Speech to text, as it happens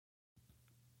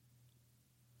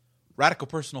Radical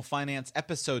Personal Finance,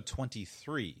 episode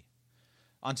 23.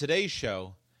 On today's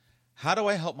show, how do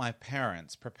I help my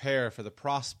parents prepare for the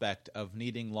prospect of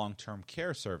needing long-term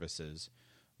care services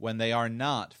when they are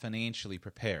not financially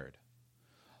prepared?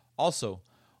 Also,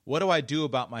 what do I do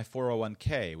about my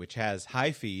 401k, which has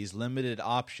high fees, limited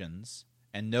options,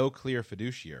 and no clear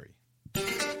fiduciary?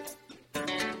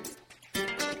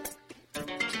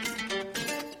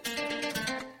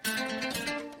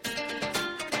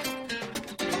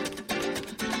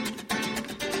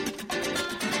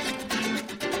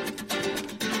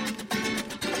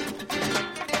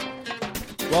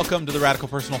 Welcome to the Radical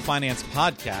Personal Finance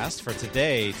Podcast for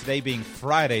today being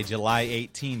Friday, July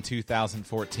 18,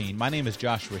 2014. My name is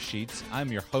Joshua Sheets.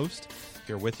 I'm your host,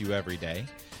 here with you every day.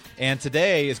 And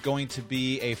today is going to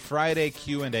be a Friday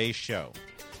Q&A show.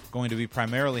 Going to be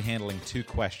primarily handling two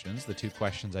questions, the two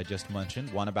questions I just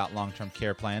mentioned, one about long-term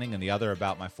care planning and the other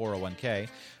about my 401k.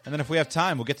 And then if we have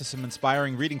time, we'll get to some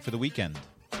inspiring reading for the weekend.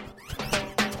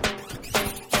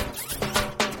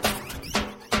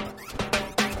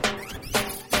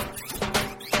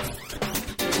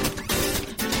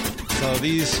 So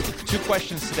these two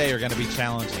questions today are going to be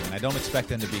challenging. I don't expect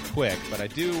them to be quick, but I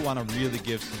do want to really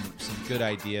give some good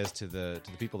ideas to the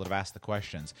people that have asked the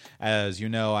questions. As you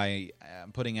know, I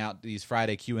am putting out these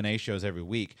Friday Q&A shows every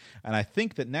week, and I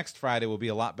think that next Friday will be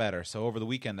a lot better. So over the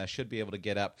weekend, I should be able to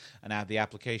get up and add the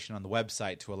application on the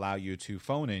website to allow you to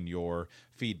phone in your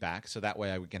feedback, so that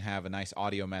way we can have a nice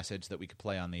audio message that we could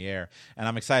play on the air. And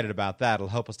I'm excited about that. It'll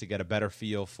help us to get a better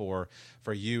feel for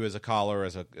you as a caller,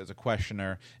 as a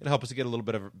questioner. It'll help us to get a little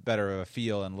bit better of a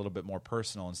feel and a little bit more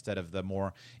personal instead of the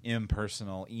more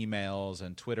impersonal emails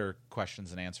and Twitter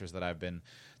questions and answers that I've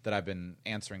been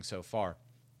answering so far.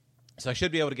 So I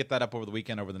should be able to get that up over the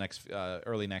weekend, over the next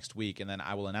early next week, and then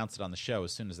I will announce it on the show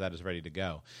as soon as that is ready to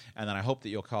go. And then I hope that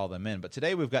you'll call them in. But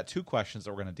today we've got two questions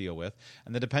that we're going to deal with,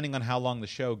 and then depending on how long the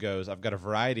show goes, I've got a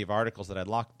variety of articles that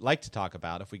I'd like to talk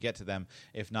about if we get to them.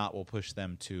 If not, we'll push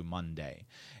them to Monday.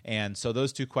 And so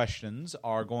those two questions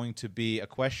are going to be a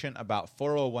question about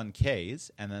 401ks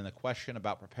and then a question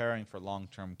about preparing for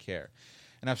long-term care.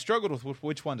 And I've struggled with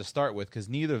which one to start with because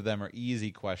neither of them are easy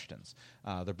questions.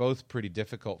 They're both pretty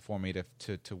difficult for me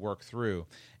to work through.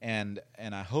 And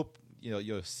I hope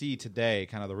you'll see today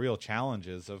kind of the real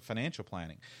challenges of financial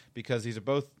planning, because these are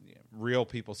both real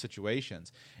people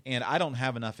situations. And I don't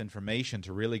have enough information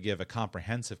to really give a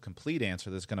comprehensive, complete answer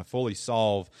that's going to fully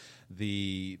solve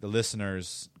the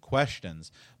listeners'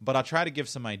 questions. But I'll try to give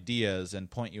some ideas and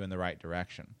point you in the right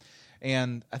direction.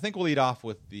 And I think we'll lead off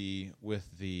with the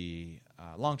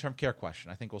long-term care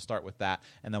question. I think we'll start with that,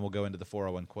 and then we'll go into the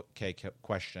 401k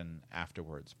question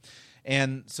afterwards.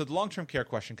 And so the long-term care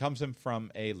question comes in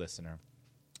from a listener.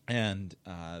 And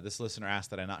this listener asked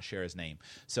that I not share his name.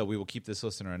 So we will keep this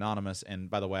listener anonymous. And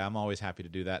by the way, I'm always happy to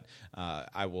do that.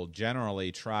 I will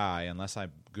generally try, unless I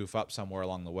goof up somewhere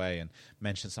along the way and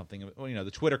mention something.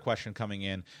 The Twitter question coming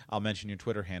in, I'll mention your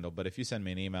Twitter handle. But if you send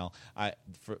me an email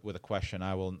with a question,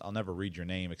 I'll never read your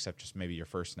name except just maybe your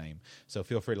first name. So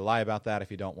feel free to lie about that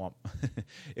if you don't want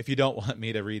if you don't want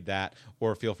me to read that,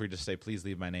 or feel free to say, please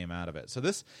leave my name out of it. So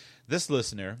this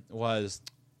listener was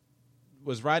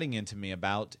writing into me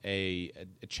about a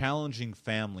challenging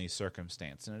family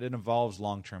circumstance, and it involves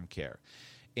long-term care.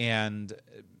 And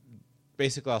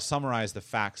basically, I'll summarize the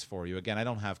facts for you. Again, I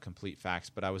don't have complete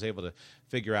facts, but I was able to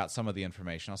figure out some of the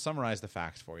information. I'll summarize the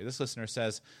facts for you. This listener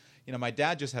says, my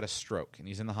dad just had a stroke, and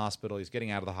he's in the hospital. He's getting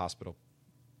out of the hospital,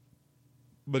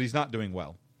 but he's not doing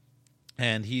well.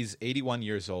 And he's 81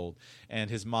 years old, and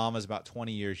his mom is about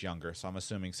 20 years younger, so I'm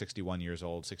assuming 61 years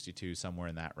old, 62, somewhere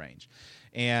in that range.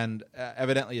 And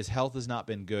evidently his health has not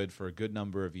been good for a good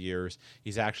number of years.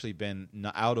 He's actually been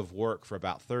out of work for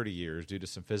about 30 years due to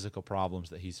some physical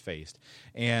problems that he's faced.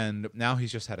 And now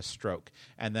he's just had a stroke.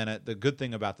 And then the good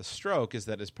thing about the stroke is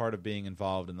that as part of being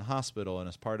involved in the hospital and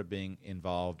as part of being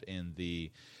involved in the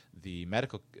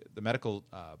medical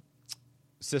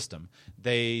system,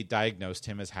 they diagnosed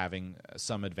him as having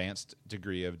some advanced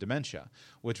degree of dementia,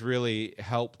 which really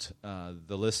helped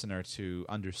the listener to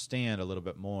understand a little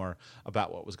bit more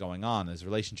about what was going on. His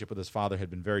relationship with his father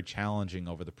had been very challenging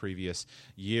over the previous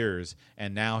years,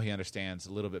 and now he understands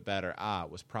a little bit better, it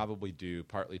was probably due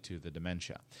partly to the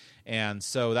dementia. And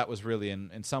so that was really,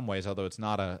 in some ways, although it's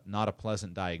not a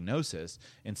pleasant diagnosis,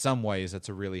 in some ways it's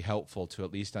a really helpful to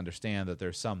at least understand that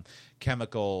there's some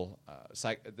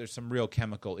there's some real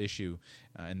chemical issue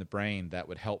in the brain that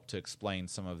would help to explain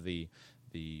some of the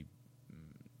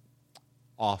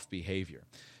off behavior.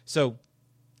 So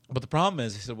But the problem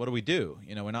is, he said, what do we do?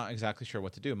 We're not exactly sure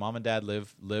what to do. Mom and dad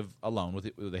live alone.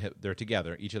 They're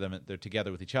together. Each of them, they're together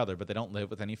with each other, but they don't live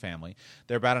with any family.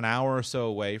 They're about an hour or so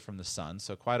away from the son,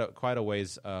 so quite a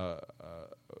ways away.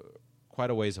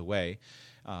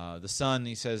 The son,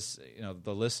 he says,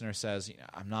 the listener says,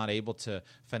 I'm not able to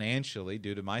financially,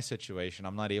 due to my situation,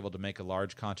 I'm not able to make a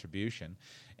large contribution.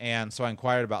 And so I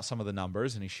inquired about some of the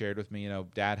numbers, and he shared with me,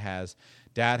 Dad has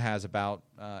about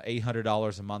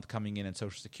 $800 a month coming in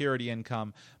Social Security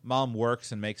income. Mom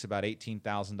works and makes about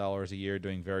 $18,000 a year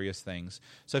doing various things.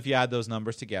 So if you add those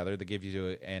numbers together, they give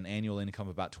you an annual income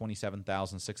of about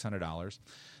 $27,600.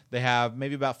 They have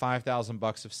maybe about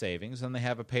 $5,000 of savings, and they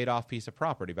have a paid-off piece of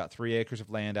property, about 3 acres of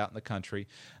land out in the country,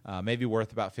 maybe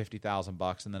worth about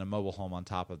 $50,000, and then a mobile home on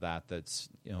top of that that's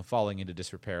falling into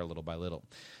disrepair little by little.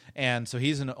 And so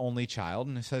he's an only child,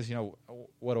 and he says,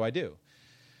 what do I do?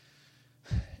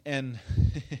 And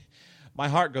my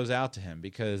heart goes out to him,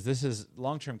 because this is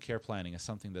long-term care planning is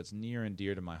something that's near and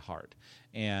dear to my heart.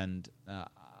 And I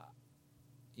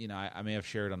may have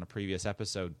shared on a previous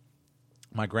episode,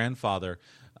 my grandfather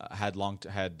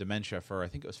had dementia for, I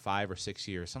think it was 5 or 6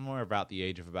 years, somewhere about the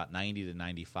age of about 90 to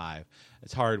 95.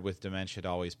 It's hard with dementia to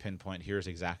always pinpoint, here's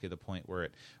exactly the point where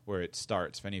it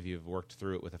starts. If any of you have worked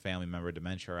through it with a family member,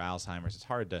 dementia or Alzheimer's, it's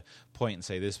hard to point and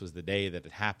say this was the day that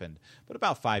it happened. But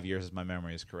about 5 years, if my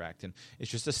memory is correct. And it's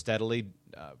just a steadily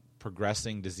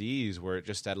progressing disease where it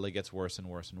just steadily gets worse and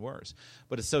worse and worse.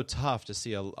 But it's so tough to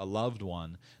see a loved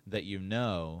one that you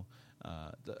know,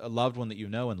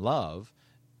 and love,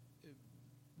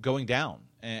 going down,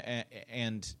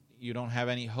 and you don't have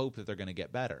any hope that they're going to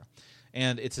get better.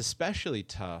 And it's especially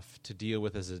tough to deal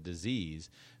with as a disease,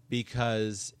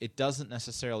 because it doesn't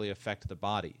necessarily affect the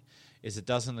body. It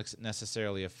doesn't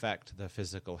necessarily affect the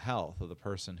physical health of the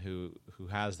person who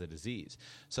has the disease.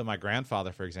 So my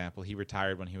grandfather, for example, he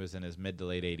retired when he was in his mid to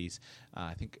late 80s.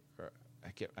 I think I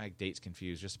get my dates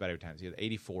confused just about every time.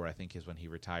 84, I think, is when he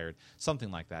retired, something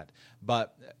like that.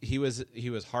 But he was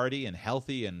hardy and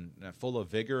healthy and full of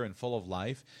vigor and full of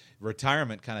life.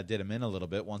 Retirement kind of did him in a little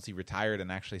bit. Once he retired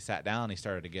and actually sat down, he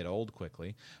started to get old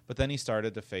quickly. But then he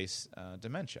started to face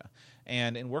dementia.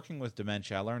 And in working with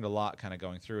dementia, I learned a lot kind of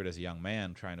going through it as a young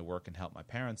man, trying to work and help my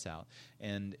parents out.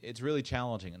 And it's really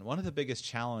challenging. And one of the biggest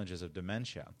challenges of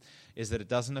dementia is that it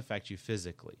doesn't affect you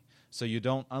physically. So you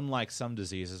don't, unlike some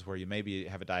diseases where you maybe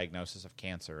have a diagnosis of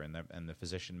cancer and the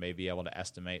physician may be able to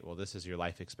estimate, well, this is your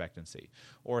life expectancy.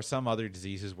 Or some other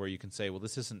diseases where you can say, well,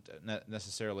 this isn't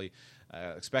necessarily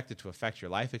expected to affect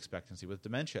your life expectancy. With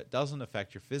dementia, it doesn't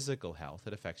affect your physical health.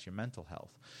 It affects your mental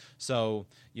health. So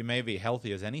you may be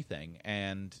healthy as anything,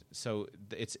 and so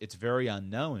it's very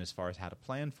unknown as far as how to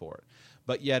plan for it.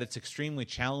 But yet it's extremely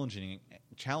challenging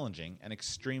and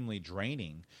extremely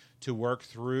draining to work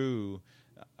through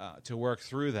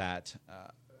that,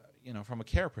 from a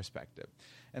care perspective.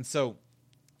 And so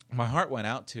my heart went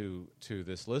out to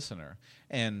this listener,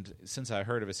 and since I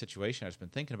heard of his situation, I've just been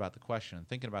thinking about the question,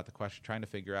 trying to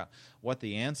figure out what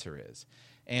the answer is.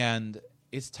 And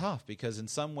it's tough, because in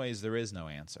some ways there is no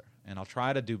answer. And I'll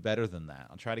try to do better than that.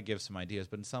 I'll try to give some ideas,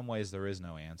 but in some ways there is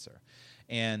no answer.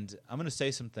 And I'm going to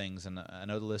say some things, and I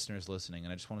know the listener is listening,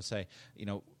 and I just want to say,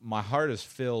 my heart is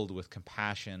filled with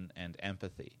compassion and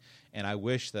empathy, and I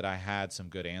wish that I had some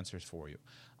good answers for you.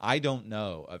 I don't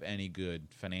know of any good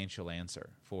financial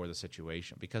answer for the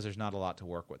situation, because there's not a lot to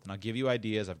work with. And I'll give you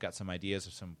ideas. I've got some ideas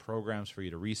of some programs for you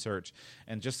to research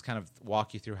and just kind of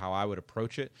walk you through how I would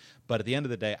approach it. But at the end of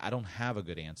the day, I don't have a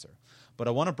good answer. But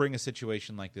I want to bring a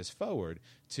situation like this forward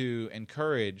to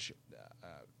encourage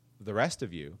the rest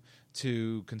of you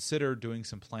to consider doing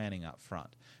some planning up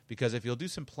front. Because if you'll do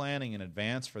some planning in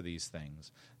advance for these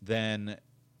things, then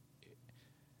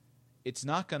it's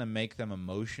not going to make them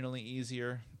emotionally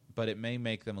easier, but it may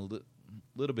make them a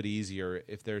little bit easier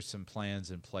if there's some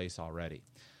plans in place already.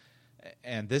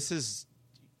 And this is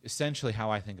essentially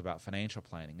how I think about financial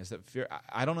planning, is that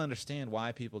I don't understand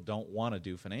why people don't want to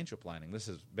do financial planning. This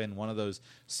has been one of those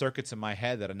circuits in my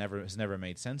head that has never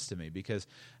made sense to me, because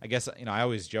I guess, I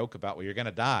always joke about, well, you're going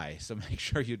to die, so make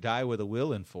sure you die with a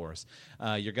will in force.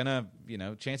 You're going to,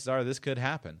 chances are this could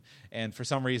happen. And for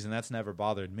some reason, that's never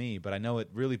bothered me, but I know it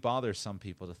really bothers some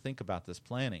people to think about this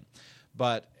planning.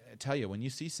 But I tell you, when you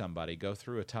see somebody go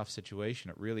through a tough situation,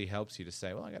 it really helps you to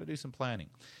say, well, I got to do some planning.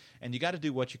 And you got to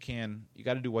do what you can. You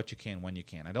got to do what you can when you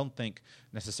can. I don't think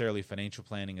necessarily financial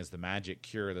planning is the magic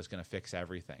cure that's going to fix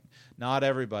everything. Not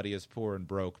everybody is poor and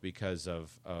broke because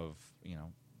of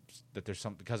that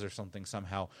because there's something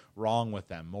somehow wrong with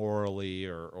them morally,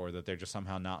 or that they're just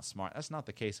somehow not smart. That's not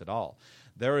the case at all.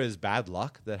 There is bad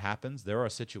luck that happens. There are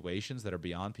situations that are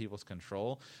beyond people's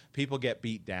control. People get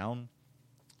beat down.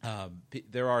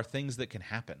 There are things that can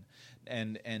happen,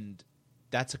 and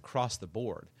that's across the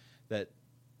board,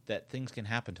 that things can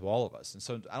happen to all of us. And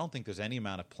so I don't think there's any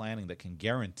amount of planning that can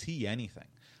guarantee anything.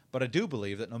 But I do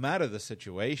believe that no matter the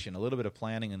situation, a little bit of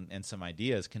planning and some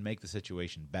ideas can make the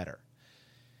situation better.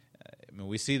 I mean,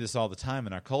 we see this all the time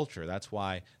in our culture. That's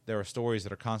why there are stories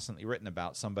that are constantly written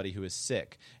about somebody who is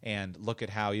sick, and look at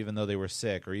how even though they were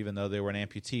sick or even though they were an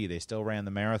amputee, they still ran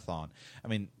the marathon. I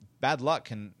mean, bad luck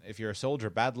can, if you're a soldier,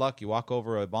 bad luck, you walk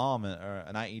over a bomb or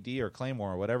an IED or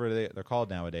Claymore or whatever they're called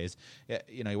nowadays.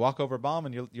 You know, you walk over a bomb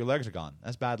and your legs are gone.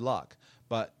 That's bad luck.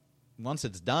 But once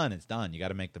it's done, it's done. You got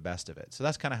to make the best of it. So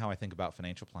that's kind of how I think about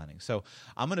financial planning. So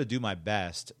I'm going to do my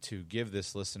best to give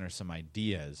this listener some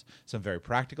ideas, some very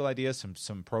practical ideas,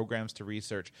 some programs to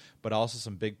research, but also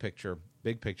some big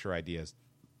picture ideas.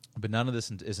 But none of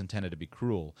this is intended to be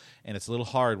cruel, and it's a little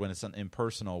hard when it's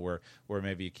impersonal, where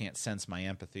maybe you can't sense my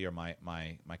empathy or my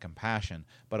compassion.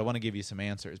 But I want to give you some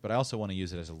answers. But I also want to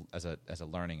use it as a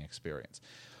learning experience.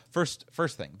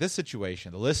 First thing, this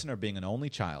situation, the listener being an only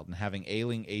child and having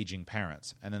ailing, aging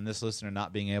parents, and then this listener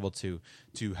not being able to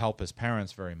help his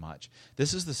parents very much,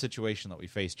 this is the situation that we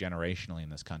face generationally in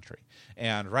this country.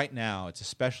 And right now, it's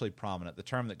especially prominent. The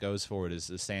term that goes for it is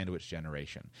the sandwich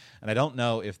generation. And I don't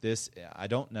know if this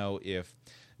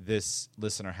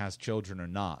listener has children or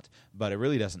not, but it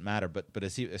really doesn't matter. But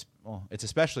it's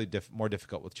especially more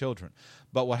difficult with children.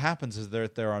 But what happens is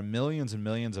there are millions and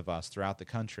millions of us throughout the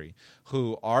country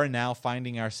who are now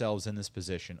finding ourselves in this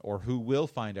position, or who will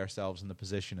find ourselves in the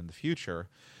position in the future,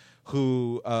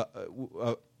 who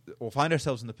will find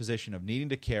ourselves in the position of needing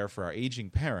to care for our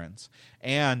aging parents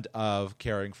and of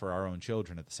caring for our own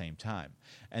children at the same time.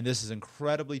 And this is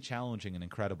incredibly challenging and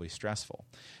incredibly stressful.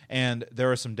 And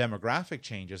there are some demographic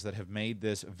changes that have made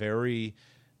this very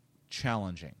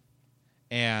challenging.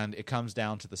 And it comes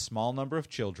down to the small number of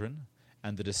children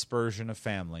and the dispersion of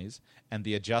families and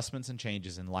the adjustments and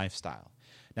changes in lifestyle.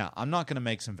 Now, I'm not going to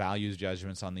make some values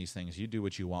judgments on these things. You do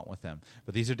what you want with them.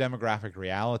 But these are demographic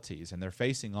realities, and they're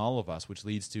facing all of us, which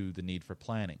leads to the need for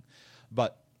planning.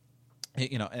 But,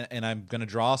 you know, and I'm going to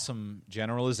draw some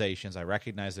generalizations. I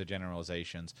recognize they're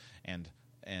generalizations, and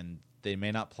they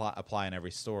may not apply in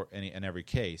every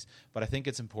case. But I think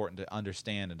it's important to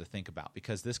understand and to think about,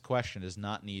 because this question does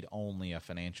not need only a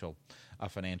financial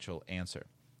answer.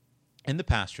 In the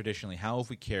past, traditionally, how have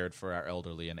we cared for our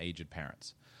elderly and aged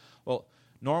parents? Well,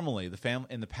 normally,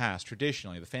 in the past,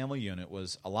 traditionally, the family unit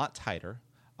was a lot tighter,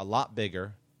 a lot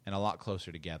bigger, and a lot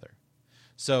closer together.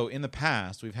 So in the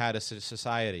past, we've had a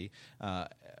society,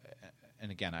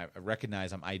 and again, I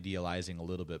recognize I'm idealizing a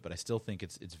little bit, but I still think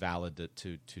it's valid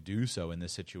to do so in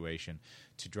this situation,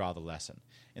 to draw the lesson.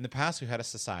 In the past, we had a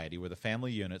society where the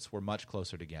family units were much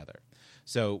closer together.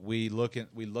 So we look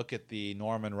at the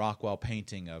Norman Rockwell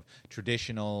painting of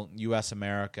traditional U.S.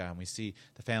 America, and we see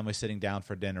the family sitting down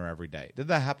for dinner every day. Did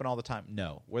that happen all the time?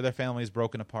 No. Were their families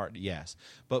broken apart? Yes.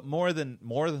 But more than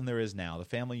there is now, the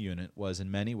family unit was in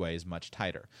many ways much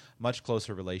tighter, much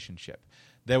closer relationship.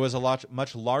 There was a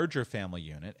much larger family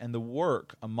unit, and the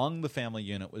work among the family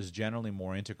unit was generally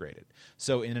more integrated.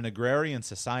 So in an agrarian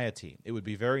society, it would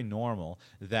be very normal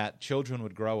that children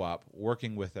would grow up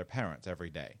working with their parents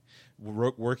every day,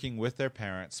 working with their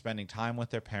parents, spending time with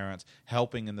their parents,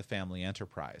 helping in the family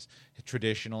enterprise.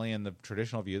 Traditionally, in the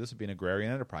traditional view, this would be an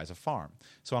agrarian enterprise, a farm.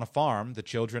 So on a farm, the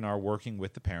children are working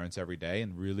with the parents every day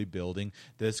and really building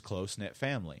this close-knit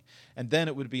family. And then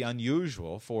it would be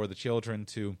unusual for the children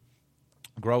to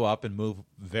grow up and move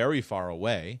very far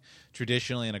away.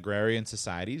 Traditionally, in agrarian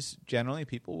societies, generally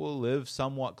people will live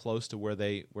somewhat close to where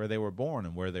they were born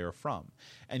and where they were from.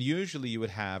 And usually you would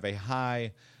have a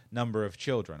high number of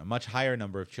children, a much higher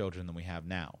number of children than we have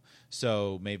now.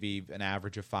 So maybe an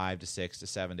average of 5 to 6 to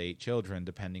 7 to 8 children,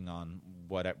 depending on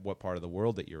what part of the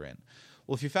world that you're in.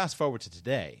 Well, if you fast forward to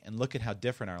today and look at how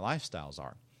different our lifestyles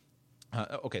are,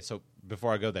 okay, so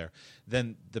before I go there,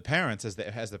 then the parents, as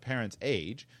the parents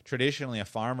age, traditionally a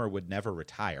farmer would never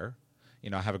retire. You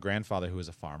know, I have a grandfather who was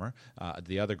a farmer.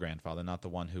 The other grandfather, not the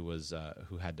one who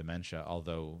had dementia,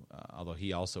 although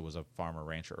he also was a farmer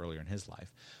rancher earlier in his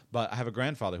life. But I have a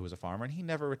grandfather who was a farmer, and he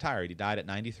never retired. He died at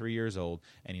 93 years old,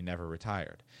 and he never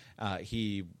retired.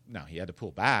 He had to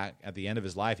pull back at the end of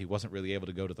his life. He wasn't really able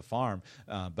to go to the farm,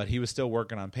 but he was still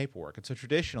working on paperwork. And so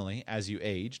traditionally, as you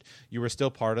aged, you were still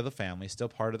part of the family, still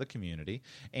part of the community,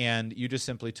 and you just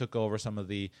simply took over some of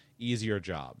the easier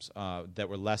jobs that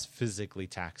were less physically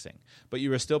taxing. but you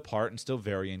were still part and still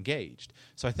very engaged.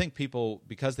 So I think people,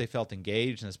 because they felt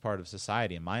engaged in this part of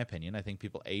society, in my opinion, I think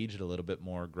people aged a little bit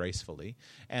more gracefully,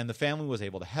 and the family was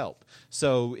able to help.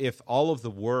 So if all of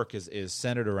the work is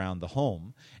centered around the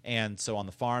home, and so on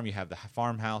the farm you have the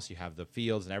farmhouse, you have the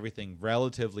fields and everything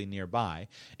relatively nearby,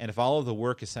 and if all of the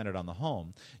work is centered on the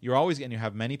home, you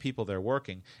have many people there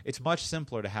working, it's much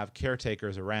simpler to have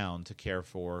caretakers around to care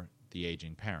for the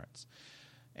aging parents.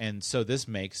 And so this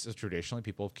makes, traditionally,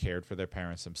 people have cared for their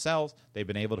parents themselves. They've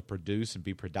been able to produce and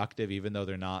be productive, even though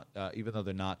they're not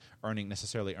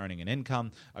necessarily earning an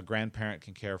income. A grandparent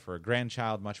can care for a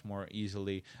grandchild much more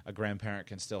easily. A grandparent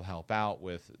can still help out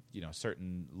with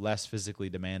certain less physically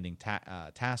demanding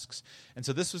tasks. And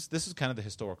so this is kind of the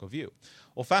historical view.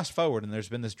 Well, fast forward, and there's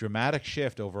been this dramatic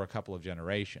shift over a couple of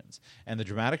generations. And the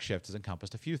dramatic shift has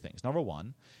encompassed a few things. Number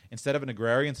one, instead of an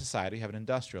agrarian society, we have an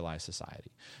industrialized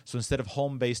society. So instead of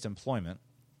home-based employment,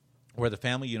 where the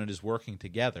family unit is working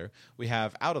together, we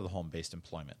have out-of-the-home-based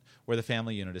employment, where the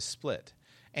family unit is split.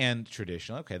 And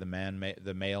traditionally,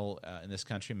 the male in this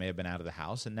country may have been out of the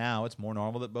house, and now it's more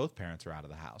normal that both parents are out of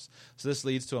the house. So this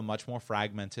leads to a much more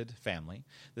fragmented family.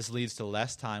 This leads to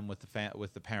less time with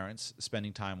the parents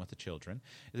spending time with the children.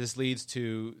 This leads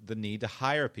to the need to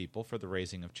hire people for the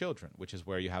raising of children, which is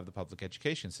where you have the public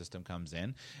education system comes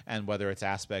in, and whether it's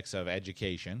aspects of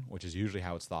education, which is usually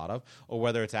how it's thought of, or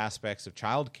whether it's aspects of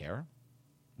childcare,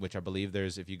 which I believe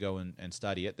if you go and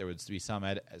study it, there would be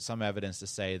some evidence to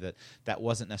say that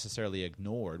wasn't necessarily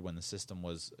ignored when the system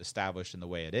was established in the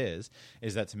way it is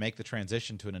that to make the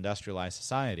transition to an industrialized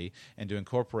society and to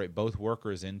incorporate both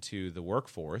workers into the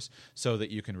workforce so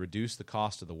that you can reduce the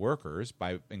cost of the workers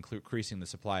by increasing the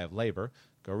supply of labor.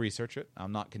 Go research it.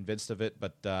 I'm not convinced of it,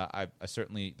 but I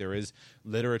certainly, there is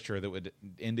literature that would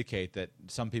indicate that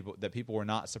people were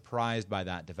not surprised by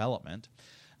that development.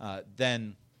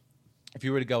 Then, if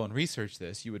you were to go and research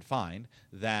this, you would find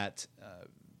that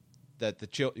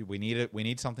we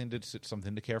need something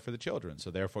to care for the children.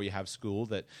 So therefore, you have school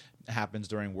that happens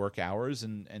during work hours,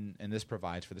 and this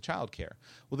provides for the child care.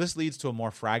 Well, this leads to a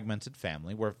more fragmented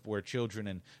family where children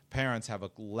and parents have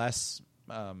a less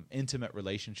intimate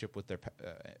relationship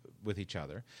with each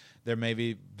other. They may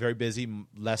be very busy,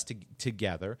 less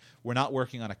together. We're not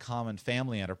working on a common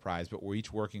family enterprise, but we're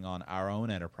each working on our own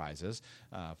enterprises.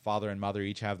 Father and mother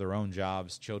each have their own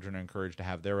jobs. Children are encouraged to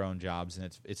have their own jobs,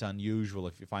 and it's unusual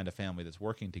if you find a family that's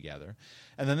working together.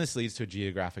 And then this leads to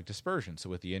geographic dispersion. So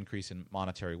with the increase in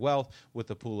monetary wealth, with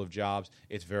the pool of jobs,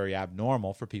 it's very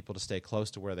abnormal for people to stay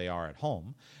close to where they are at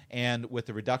home. And with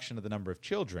the reduction of the number of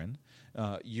children,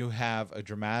 you have a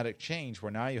dramatic change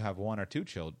where now you have one or two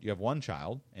children. You have one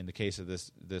child in the case of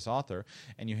this author,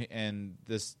 and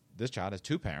this child has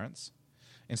two parents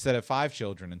instead of 5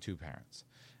 children and 2 parents.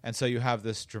 And so you have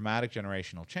this dramatic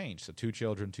generational change. So 2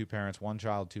 children, 2 parents, 1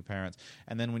 child, 2 parents.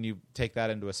 And then when you take that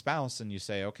into a spouse and you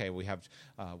say, okay, we have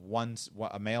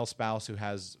a male spouse who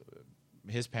has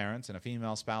his parents and a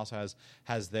female spouse has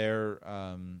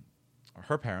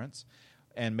her parents,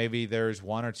 and maybe there's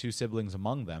 1 or 2 siblings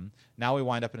among them. Now we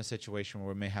wind up in a situation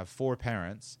where we may have 4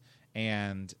 parents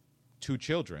and 2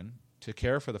 children to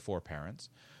care for the 4 parents,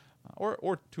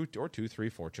 or 2, 3,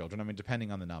 4 children. I mean,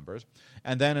 depending on the numbers.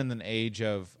 And then in an age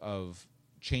of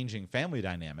changing family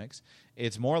dynamics,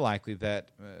 it's more likely that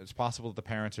it's possible that the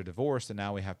parents are divorced, and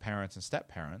now we have parents and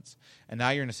step-parents. And now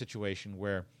you're in a situation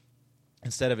where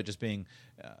instead of it just being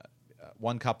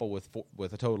one couple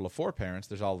with a total of 4 parents,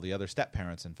 there's all the other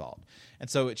step-parents involved. And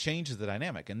so it changes the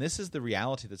dynamic. And this is the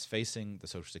reality that's facing the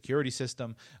Social Security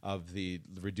system, of the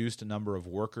reduced number of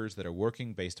workers that are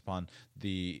working based upon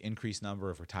the increased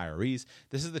number of retirees.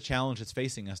 This is the challenge that's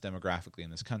facing us demographically in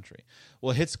this country.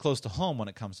 Well, it hits close to home when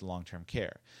it comes to long-term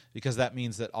care, because that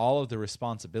means that all of the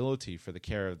responsibility for the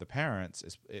care of the parents,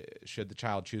 should the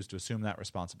child choose to assume that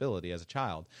responsibility as a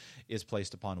child, is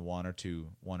placed upon one or two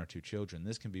children.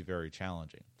 This can be very challenging.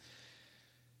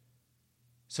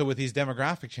 So with these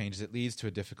demographic changes, it leads to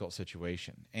a difficult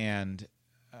situation. And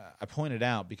I pointed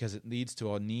out because it leads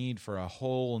to a need for a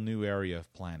whole new area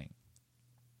of planning.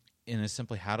 And it's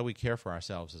simply, how do we care for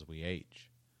ourselves as we age?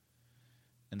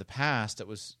 In the past, it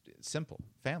was simple.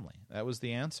 Family. That was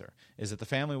the answer, is that the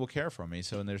family will care for me,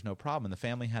 so there's no problem. And the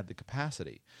family had the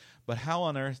capacity. But how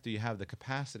on earth do you have the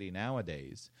capacity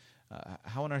nowadays?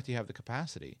 How on earth do you have the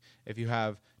capacity if you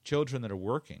have children that are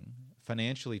working,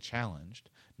 financially challenged,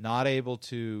 not able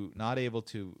to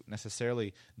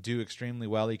necessarily do extremely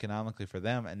well economically for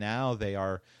them, and now they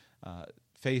are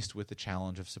faced with the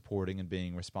challenge of supporting and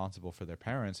being responsible for their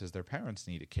parents as their parents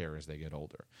need care as they get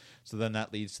older. So then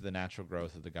that leads to the natural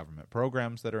growth of the government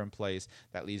programs that are in place.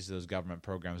 That leads to those government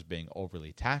programs being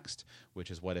overly taxed,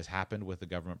 which is what has happened with the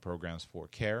government programs for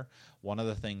care. One of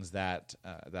the things that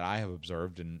I have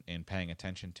observed in paying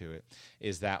attention to it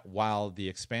is that while the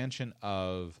expansion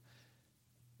of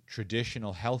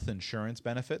traditional health insurance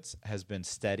benefits has been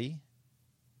steady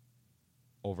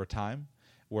over time,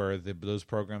 where those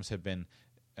programs have been,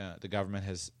 the government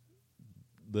has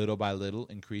little by little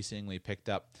increasingly picked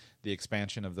up the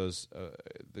expansion of those,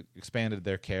 expanded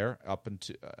their care up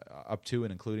to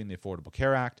and including the Affordable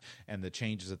Care Act and the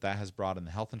changes that has brought in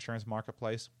the health insurance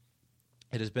marketplace.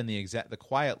 It has been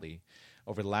quietly,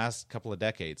 over the last couple of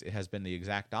decades, it has been the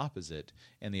exact opposite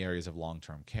in the areas of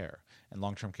long-term care. And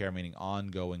long-term care meaning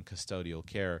ongoing custodial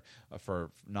care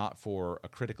not for a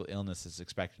critical illness that's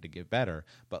expected to get better,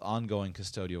 but ongoing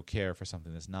custodial care for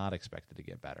something that's not expected to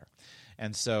get better.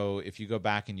 And so if you go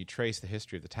back and you trace the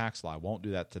history of the tax law, I won't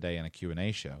do that today in a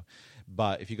Q&A show,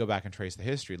 but if you go back and trace the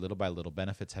history, little by little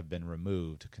benefits have been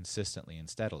removed consistently and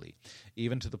steadily,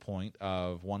 even to the point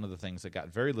of one of the things that got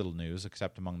very little news,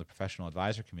 except among the professional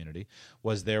advisor community,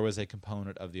 was there was a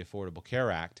component of the Affordable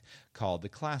Care Act called the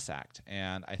CLASS Act.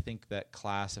 And I think that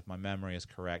CLASS, if my memory is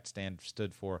correct,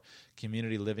 stood for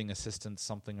Community Living Assistance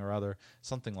something or other,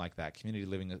 something like that, Community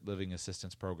Living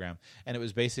Assistance Program. And it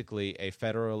was basically a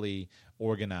federally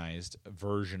organized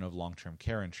version of long-term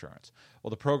care insurance.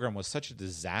 Well, the program was such a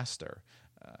disaster,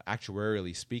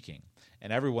 actuarially speaking,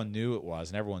 and everyone knew it was,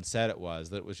 and everyone said it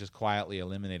was, that it was just quietly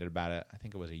eliminated about it. I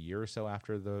think it was a year or so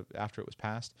after it was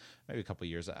passed, maybe a couple of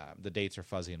years. The dates are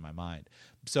fuzzy in my mind.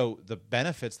 So the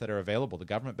benefits that are available, the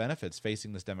government benefits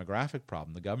facing this demographic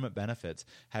problem, the government benefits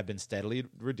have been steadily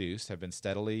reduced, have been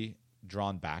steadily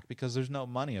drawn back because there's no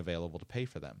money available to pay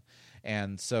for them.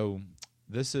 And so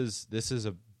this is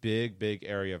a big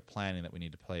area of planning that we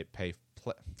need to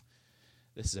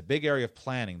This is a big area of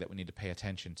planning that we need to pay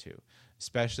attention to,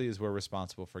 especially as we're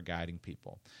responsible for guiding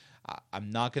people.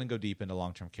 I'm not going to go deep into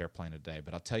long-term care plan today,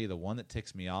 but I'll tell you the one that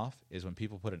ticks me off is when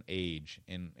people put an age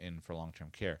in for long-term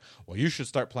care. Well, you should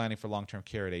start planning for long-term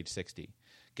care at age 60.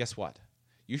 Guess what?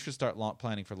 You should start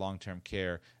planning for long-term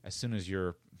care as soon as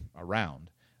you're around.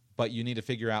 But you need to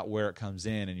figure out where it comes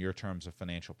in your terms of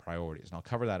financial priorities. And I'll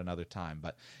cover that another time.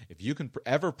 But if you can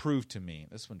ever prove to me,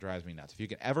 this one drives me nuts, if you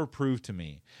can ever prove to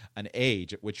me an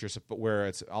age at which where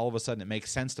it's all of a sudden it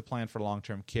makes sense to plan for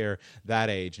long-term care that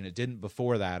age, and it didn't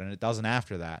before that, and it doesn't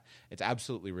after that, it's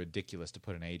absolutely ridiculous to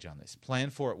put an age on this. Plan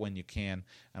for it when you can,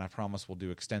 and I promise we'll do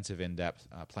extensive in-depth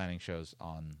planning shows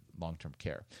on long-term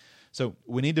care. So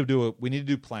we need to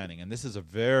do planning, and this is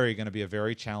going to be a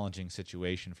very challenging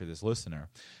situation for this listener.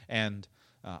 And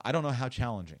I don't know how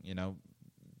challenging. You know,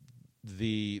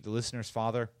 the listener's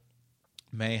father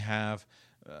may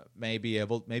be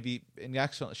in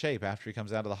excellent shape after he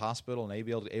comes out of the hospital and may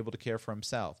be able to care for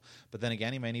himself. But then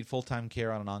again, he may need full-time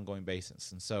care on an ongoing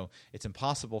basis. And so it's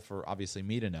impossible for, obviously,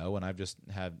 me to know, and I've just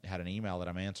had an email that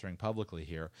I'm answering publicly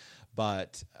here.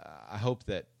 But I hope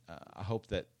that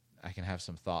I can have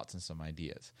some thoughts and some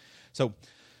ideas. So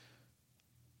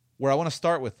where I want to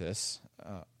start with this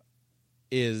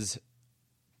is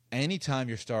anytime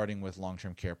you're starting with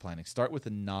long-term care planning, start with the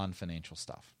non-financial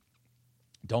stuff.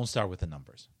 Don't start with the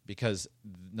numbers, because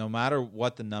no matter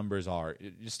what the numbers are,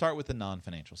 you start with the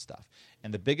non-financial stuff.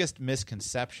 And the biggest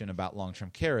misconception about long-term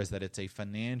care is that it's a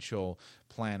financial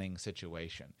planning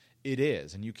situation. It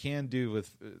is, and you can do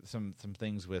with some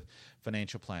things with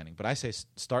financial planning. But I say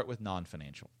start with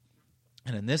non-financial.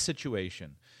 And in this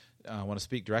situation, I want to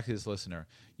speak directly to this listener.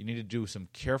 You need to do some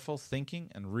careful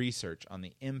thinking and research on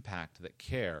the impact that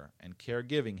care and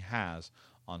caregiving has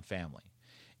on family.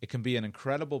 It can be an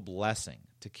incredible blessing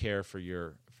to care for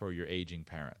your aging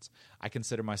parents. I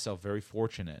consider myself very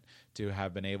fortunate to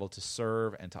have been able to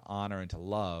serve and to honor and to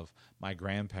love my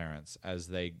grandparents as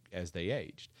they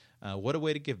aged. What a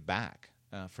way to give back.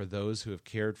 For those who have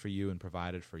cared for you and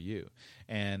provided for you.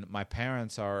 And my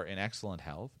parents are in excellent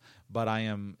health, but I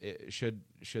am, should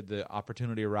the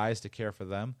opportunity arise to care for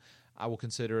them, I will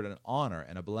consider it an honor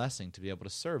and a blessing to be able to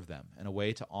serve them in a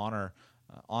way to honor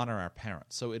our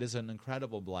parents. So it is an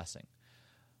incredible blessing.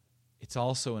 It's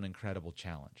also an incredible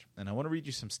challenge. And I want to read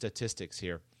you some statistics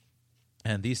here.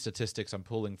 And these statistics I'm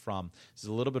pulling from, this is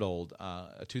a little bit old,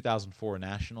 a 2004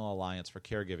 National Alliance for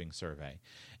Caregiving survey,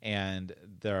 and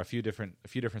there are a few different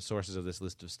sources of this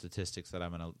list of statistics that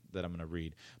I'm gonna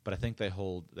read, but I think they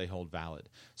hold valid.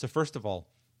 So first of all,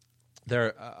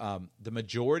 the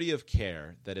majority of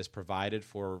care that is provided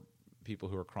for people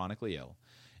who are chronically ill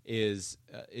is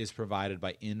provided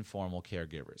by informal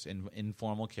caregivers.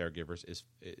 Informal caregivers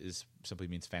is simply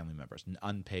means family members,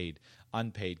 unpaid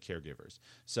caregivers.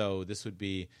 So this would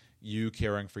be you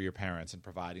caring for your parents and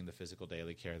providing the physical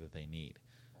daily care that they need.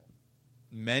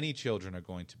 Many children are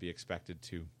going to be expected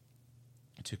to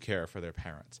care for their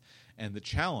parents, and the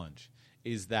challenge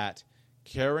is that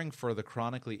caring for the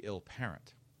chronically ill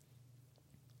parent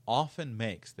often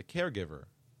makes the caregiver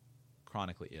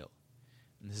chronically ill.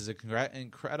 And this is an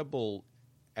incredible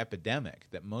epidemic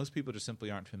that most people just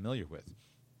simply aren't familiar with.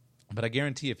 But I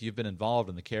guarantee if you've been involved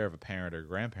in the care of a parent or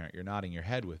grandparent, you're nodding your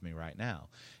head with me right now,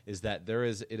 is that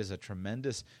it is a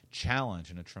tremendous challenge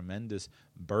and a tremendous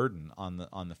burden on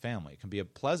the family. It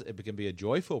can be a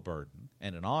joyful burden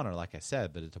and an honor, like I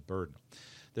said, but it's a burden.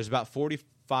 There's about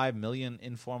 45 million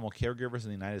informal caregivers in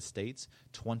the United States,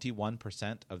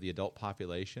 21% of the adult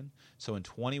population. So in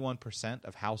 21%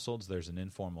 of households, there's an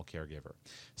informal caregiver.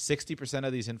 60%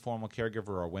 of these informal caregivers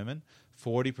are women,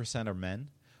 40% are men.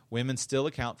 Women still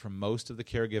account for most of the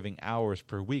caregiving hours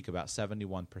per week, about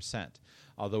 71%,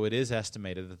 although it is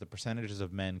estimated that the percentages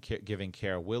of men giving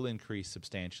care will increase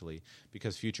substantially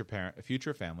because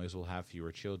future families will have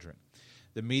fewer children.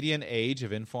 The median age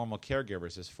of informal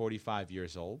caregivers is 45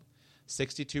 years old.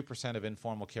 62% of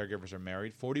informal caregivers are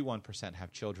married. 41%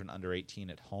 have children under 18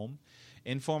 at home.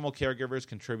 Informal caregivers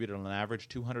contribute on average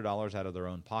 $200 out of their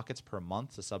own pockets per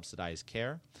month to subsidize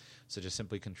care, so just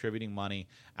simply contributing money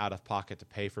out of pocket to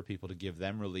pay for people to give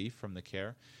them relief from the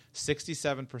care.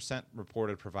 67%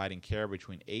 reported providing care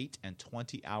between 8 and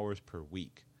 20 hours per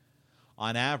week.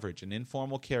 On average, an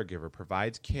informal caregiver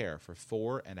provides care for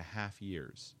 4.5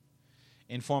 years.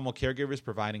 Informal caregivers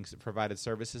provided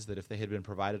services that if they had been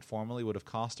provided formally would have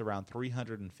cost around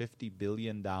 $350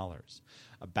 billion,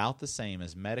 about the same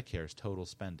as Medicare's total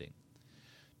spending.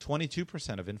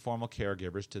 22% of informal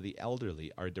caregivers to the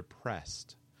elderly are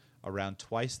depressed, around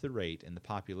twice the rate in the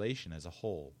population as a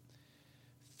whole.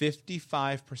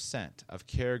 55% of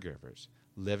caregivers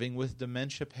living with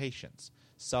dementia patients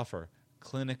suffer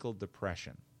clinical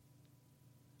depression.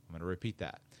 I'm going to repeat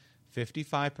that.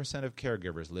 55% of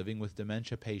caregivers living with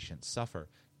dementia patients suffer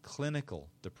clinical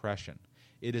depression.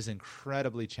 It is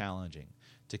incredibly challenging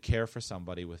to care for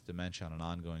somebody with dementia on an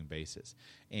ongoing basis.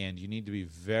 And you need to be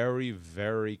very,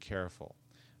 very careful,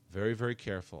 very, very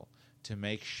careful to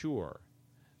make sure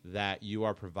that you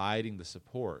are providing the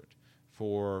support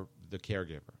for the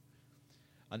caregiver.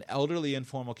 An elderly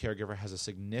informal caregiver has a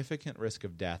significant risk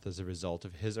of death as a result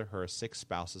of his or her sick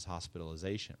spouse's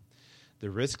hospitalization. The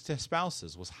risk to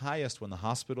spouses was highest when the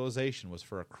hospitalization was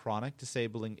for a chronic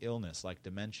disabling illness like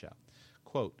dementia.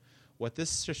 Quote, "What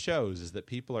this shows is that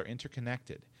people are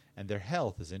interconnected and their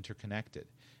health is interconnected.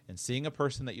 And seeing a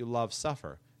person that you love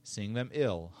suffer, seeing them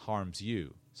ill, harms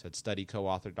you," said study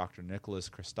co-author Dr. Nicholas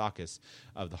Christakis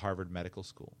of the Harvard Medical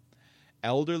School.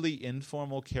 Elderly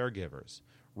informal caregivers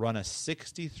run a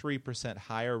 63%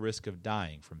 higher risk of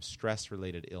dying from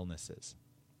stress-related illnesses.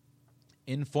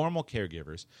 Informal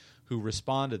caregivers who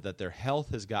responded that their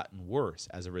health has gotten worse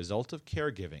as a result of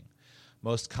caregiving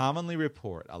most commonly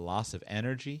report a loss of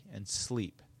energy and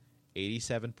sleep,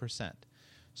 87%,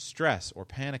 stress or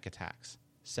panic attacks,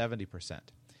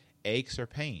 70%, aches or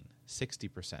pain,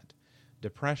 60%,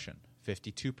 depression,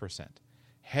 52%,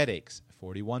 headaches,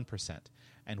 41%,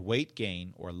 and weight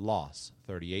gain or loss,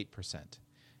 38%.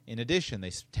 In addition,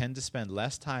 they tend to spend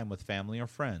less time with family or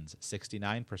friends,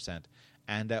 69%,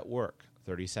 and at work,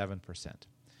 37%.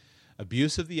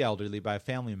 Abuse of the elderly by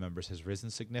family members has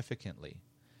risen significantly.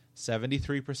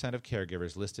 73% of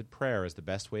caregivers listed prayer as the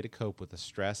best way to cope with the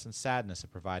stress and sadness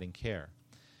of providing care.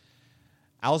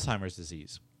 Alzheimer's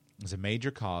disease is a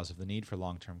major cause of the need for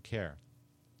long-term care.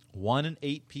 1 in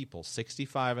 8 people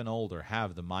 65 and older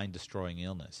have the mind-destroying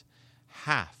illness.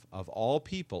 Half of all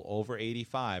people over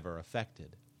 85 are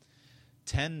affected.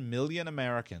 10 million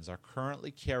Americans are currently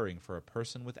caring for a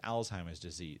person with Alzheimer's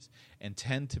disease and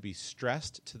tend to be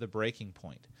stressed to the breaking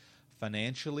point,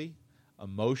 financially,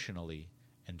 emotionally,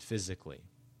 and physically.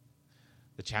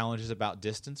 The challenges about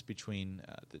distance between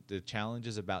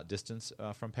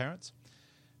from parents.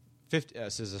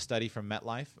 This is a study from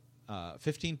MetLife.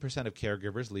 15% of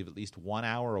caregivers leave at least 1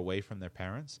 hour away from their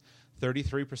parents.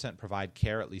 33% provide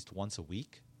care at least once a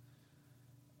week.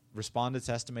 Respondents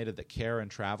estimated that care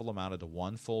and travel amounted to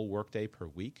 1 full workday per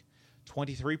week.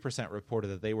 23% reported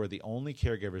that they were the only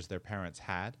caregivers their parents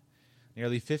had.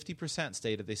 Nearly 50%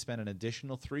 stated they spent an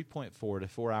additional 3.4 to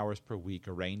 4 hours per week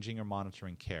arranging or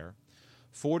monitoring care.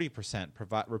 40%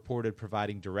 reported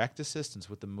providing direct assistance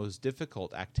with the most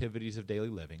difficult activities of daily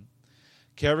living.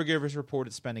 Caregivers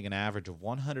reported spending an average of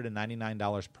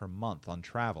 $199 per month on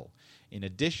travel, in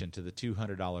addition to the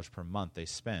 $200 per month they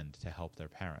spend to help their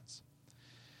parents.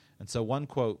 And so one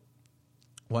quote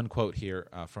here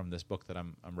from this book that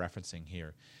I'm referencing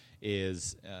here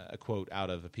is a quote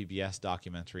out of a PBS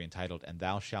documentary entitled "And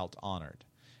Thou Shalt Honored."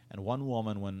 And one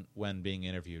woman, when being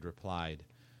interviewed, replied,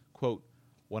 quote,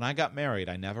 "When I got married,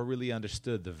 I never really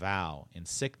understood the vow in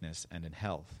sickness and in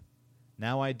health.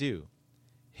 Now I do.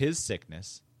 His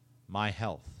sickness, my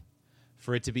health.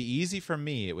 For it to be easy for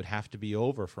me, it would have to be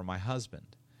over for my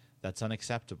husband. That's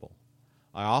unacceptable.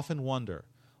 I often wonder,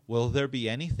 will there be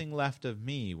anything left of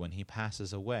me when he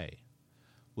passes away?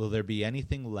 Will there be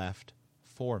anything left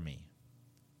for me?"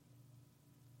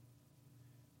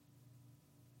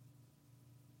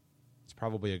 It's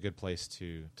probably a good place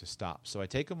to stop. So I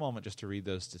take a moment just to read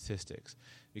those statistics,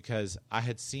 because I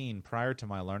had seen, prior to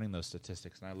my learning those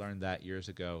statistics, and I learned that years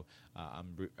ago, I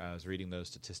was reading those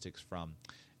statistics from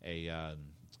a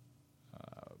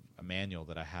manual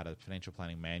that I had, a financial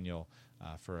planning manual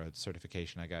for a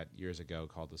certification I got years ago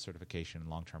called the Certification in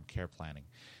Long-Term Care Planning.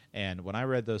 And when I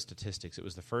read those statistics, it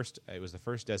was the first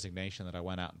designation that I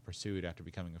went out and pursued after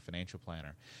becoming a financial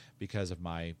planner, because of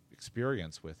my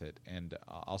experience with it, and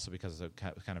also because it's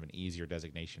kind of an easier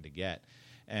designation to get.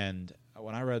 And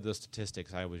when I read those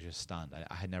statistics, I was just stunned.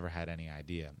 I had never had any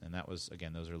idea. And that was,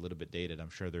 again, those are a little bit dated. I'm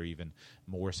sure they're even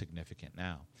more significant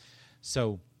now.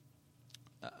 So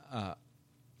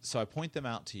I point them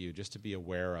out to you just to be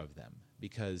aware of them,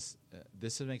 because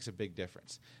this makes a big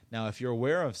difference. Now, if you're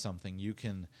aware of something, you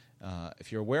can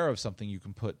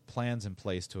put plans in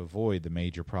place to avoid the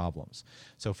major problems.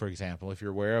 So, for example, if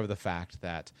you're aware of the fact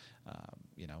that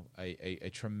a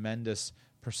tremendous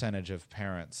percentage of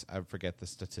parents, I forget the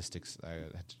statistics, I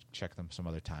have to check them some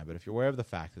other time, but if you're aware of the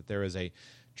fact that there is a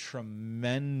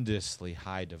tremendously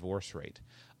high divorce rate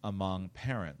among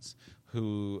parents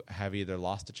who have either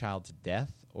lost a child to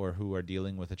death or who are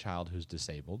dealing with a child who's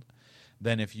disabled,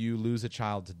 then if you lose a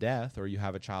child to death or you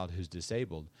have a child who's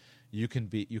disabled, you can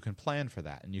plan for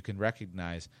that, and you can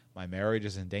recognize, my marriage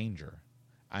is in danger.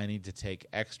 I need to take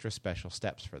extra special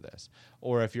steps for this.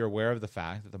 Or if you're aware of the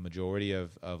fact that the majority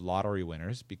of lottery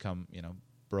winners become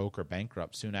broke or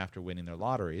bankrupt soon after winning their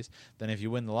lotteries, then if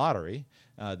you win the lottery,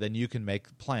 then you can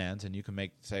make plans, and you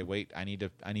can say, wait, I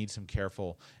need some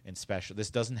careful and special. This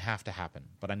doesn't have to happen,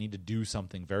 but I need to do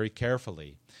something very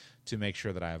carefully to make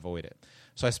sure that I avoid it.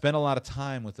 So I spent a lot of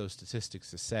time with those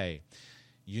statistics to say,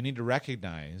 you need to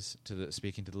recognize,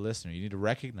 speaking to the listener, you need to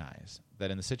recognize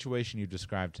that in the situation you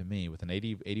described to me, with an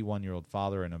 81-year-old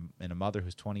father and a mother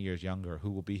who's 20 years younger,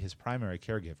 who will be his primary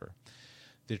caregiver,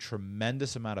 the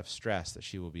tremendous amount of stress that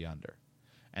she will be under,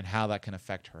 and how that can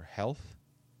affect her health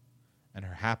and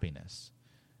her happiness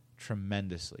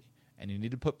tremendously. And you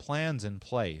need to put plans in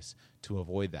place to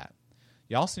avoid that.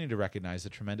 You also need to recognize the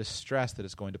tremendous stress that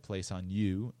it's going to place on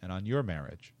you and on your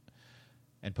marriage,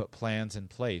 and put plans in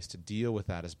place to deal with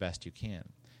that as best you can.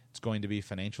 It's going to be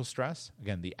financial stress.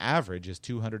 Again, the average is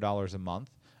 $200 a month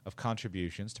of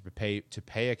contributions to pay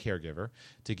a caregiver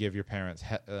to give your parents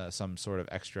some sort of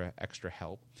extra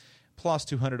help, plus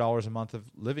 $200 a month of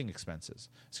living expenses,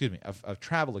 of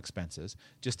travel expenses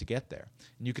just to get there.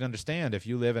 And you can understand, if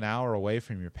you live an hour away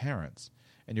from your parents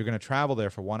and you're going to travel there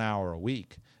for 1 hour a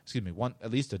week,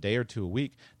 at least a day or two a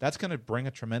week, that's going to bring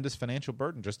a tremendous financial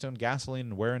burden just on gasoline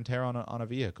and wear and tear on a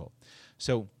vehicle.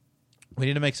 So we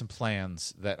need to make some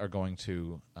plans that are going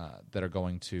to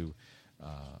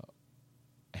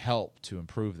help to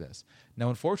improve this. Now,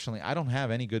 unfortunately, I don't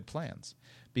have any good plans,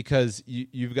 because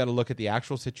you've got to look at the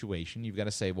actual situation. You've got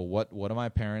to say, well, what do my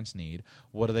parents need?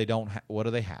 What do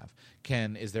they have?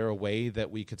 Is there a way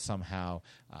that we could somehow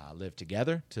live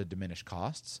together to diminish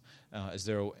costs? Now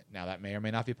that may or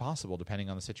may not be possible depending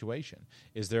on the situation.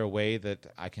 Is there a way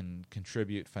that I can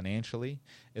contribute financially?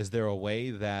 Is there a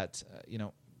way that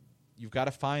you've got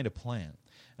to find a plan?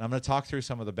 And I'm going to talk through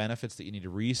some of the benefits that you need to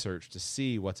research to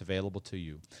see what's available to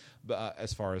you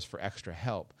as far as for extra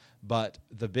help. But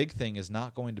the big thing is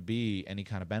not going to be any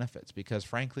kind of benefits, because,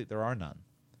 frankly, there are none.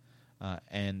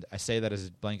 And I say that as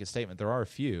a blanket statement. There are a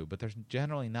few, but there's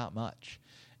generally not much.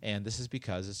 And this is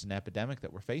because it's an epidemic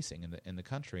that we're facing in the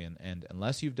country. And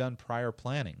unless you've done prior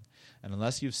planning, and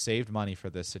unless you've saved money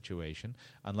for this situation,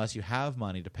 unless you have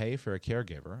money to pay for a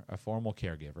caregiver, a formal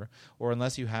caregiver, or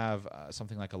unless you have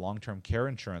something like a long-term care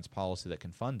insurance policy that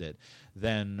can fund it,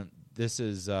 then this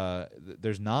is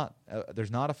there's not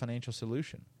a financial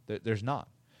solution. There's not.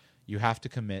 You have to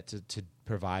commit to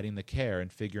providing the care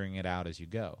and figuring it out as you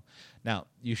go. Now,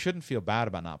 you shouldn't feel bad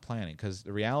about not planning, because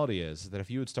the reality is that if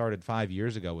you had started 5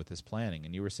 years ago with this planning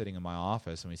and you were sitting in my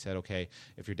office and we said, okay,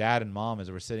 if your dad and mom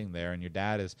were sitting there and your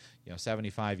dad is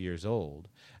 75 years old,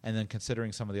 and then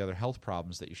considering some of the other health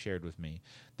problems that you shared with me,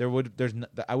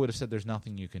 I would have said there's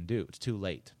nothing you can do. It's too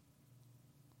late.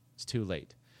 It's too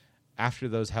late. After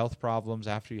those health problems,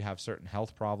 after you have certain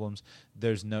health problems,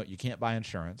 you can't buy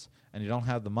insurance, and you don't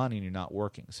have the money, and you're not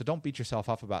working. So don't beat yourself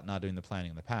up about not doing the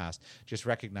planning in the past. Just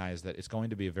recognize that it's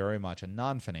going to be very much a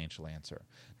non-financial answer,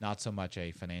 not so much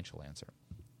a financial answer.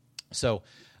 So,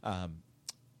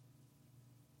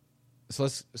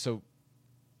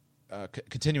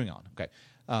 continuing on. Okay.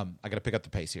 I got to pick up the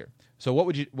pace here. So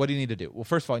what do you need to do? Well,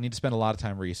 first of all, you need to spend a lot of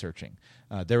time researching.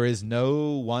 There is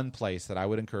no one place that I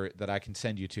would encourage that I can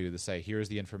send you to say, here's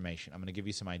the information. I'm going to give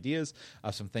you some ideas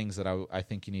of some things that I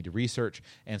think you need to research,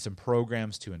 and some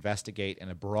programs to investigate, and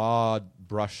a broad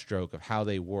brushstroke of how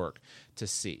they work to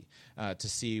see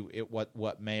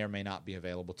what may or may not be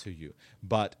available to you.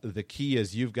 But the key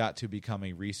is you've got to become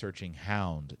a researching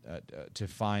hound to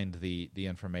find the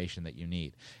information that you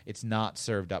need. It's not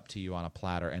served up to you on a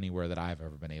platter anywhere that I've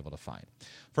ever been able to find.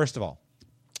 First of all,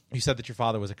 you said that your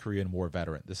father was a Korean War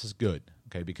veteran. This is good,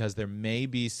 okay, because there may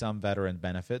be some veteran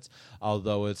benefits,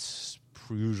 although it's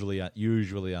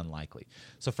usually unlikely.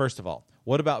 So first of all,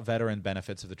 what about veteran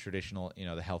benefits of the traditional,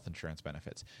 the health insurance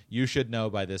benefits? You should know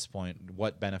by this point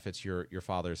what benefits your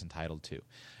father is entitled to.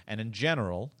 And in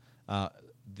general,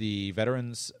 the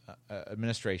Veterans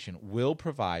Administration will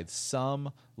provide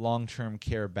some long-term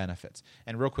care benefits.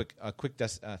 And real quick, a quick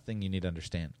thing you need to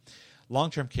understand.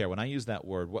 Long-term care, when I use that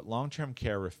word, what long-term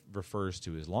care refers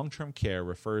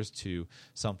to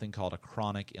something called a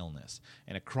chronic illness.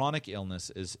 And a chronic illness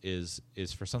is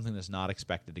for something that's not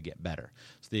expected to get better.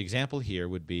 So the example here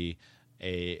would be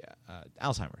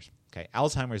Alzheimer's. Okay,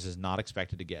 Alzheimer's is not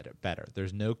expected to get better.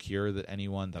 There's no cure that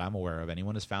I'm aware of,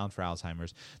 anyone has found for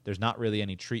Alzheimer's. There's not really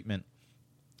any treatment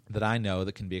that I know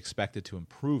that can be expected to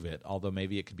improve it, although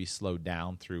maybe it could be slowed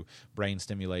down through brain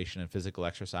stimulation and physical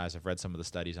exercise. I've read some of the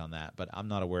studies on that, but I'm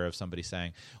not aware of somebody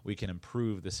saying we can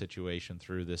improve the situation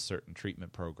through this certain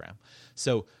treatment program.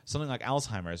 So something like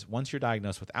Alzheimer's, once you're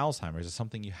diagnosed with Alzheimer's, is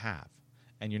something you have,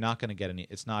 and you're not going to get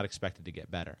it's not expected to get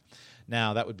better.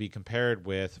 Now, that would be compared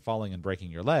with falling and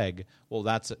breaking your leg. Well,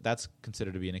 that's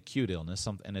considered to be an acute illness,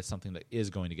 and it's something that is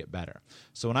going to get better.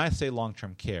 So when I say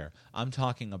long-term care, I'm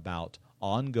talking about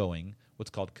ongoing,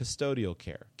 what's called custodial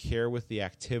care with the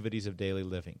activities of daily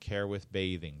living, care with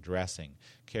bathing, dressing,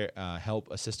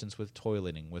 assistance with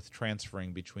toileting, with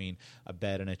transferring between a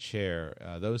bed and a chair,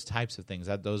 those types of things.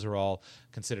 Those are all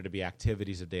considered to be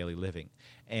activities of daily living.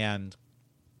 And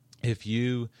if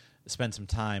you spend some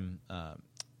time,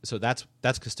 so that's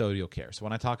custodial care. So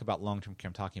when I talk about long-term care,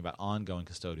 I'm talking about ongoing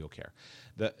custodial care.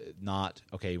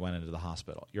 You went into the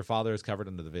hospital. Your father is covered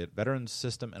under the Veterans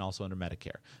System and also under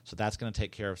Medicare. So that's going to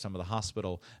take care of some of the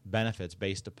hospital benefits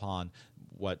based upon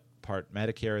what part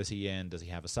Medicare is he in, does he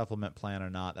have a supplement plan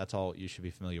or not. That's all. You should be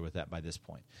familiar with that by this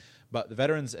point. But the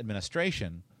Veterans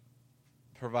Administration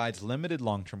provides limited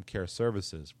long-term care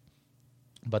services,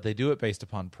 but they do it based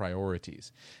upon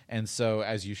priorities. And so,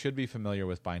 as you should be familiar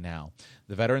with by now,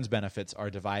 the veterans' benefits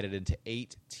are divided into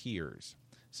 8 tiers.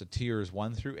 So tiers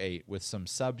 1 through 8 with some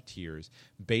sub-tiers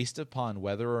based upon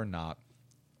whether or not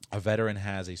a veteran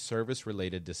has a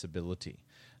service-related disability.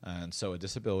 And so a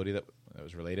disability that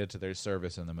was related to their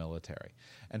service in the military.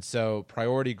 And so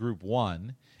priority group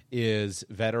 1 is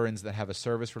veterans that have a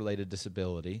service-related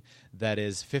disability that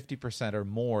is 50% or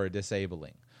more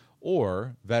disabling,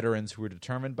 or veterans who are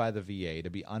determined by the VA to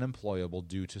be unemployable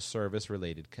due to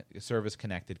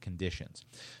service-connected conditions.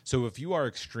 So if you are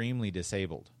extremely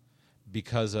disabled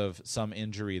because of some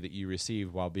injury that you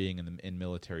received while being in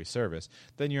military service,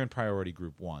 then you're in priority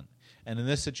group 1. And in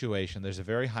this situation, there's a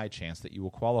very high chance that you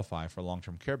will qualify for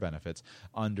long-term care benefits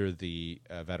under the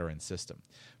veteran system.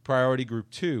 Priority group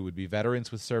 2 would be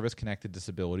veterans with service-connected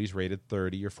disabilities rated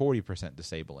 30 or 40%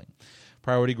 disabling.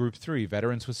 Priority group 3,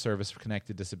 veterans with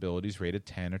service-connected disabilities rated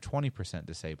 10 or 20%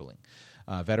 disabling.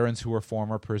 Veterans who are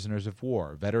former prisoners of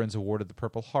war, veterans awarded the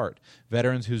Purple Heart,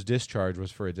 veterans whose discharge was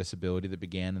for a disability that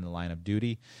began in the line of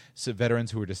duty, so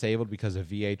veterans who were disabled because of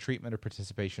VA treatment or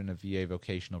participation in a VA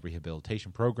vocational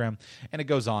rehabilitation program, and it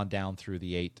goes on down through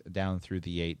the 8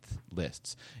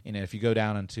 lists. And if you go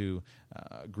down into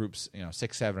groups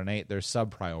 6, 7, and 8, there's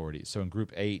sub priorities. So in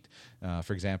Group 8,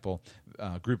 for example,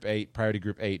 Group 8, Priority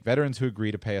Group 8, veterans who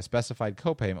agree to pay a specified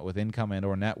copayment with income and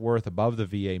or net worth above the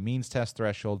VA means test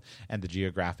threshold and the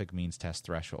geographic means test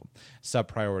threshold. Sub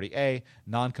Priority A,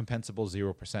 non-compensable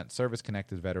 0%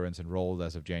 service-connected veterans enrolled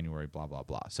as of January, blah, blah,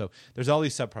 blah. So there's all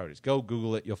these sub priorities. Go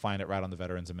Google it. You'll find it right on the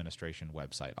Veterans Administration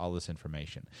website, all this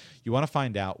information. You want to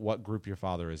find out what group your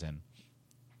father is in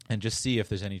and just see if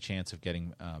there's any chance of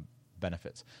getting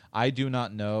benefits. I do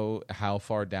not know how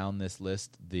far down this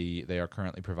list they are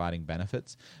currently providing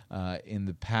benefits. In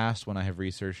the past, when I have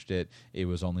researched it, it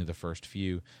was only the first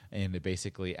few, and it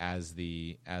basically as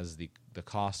the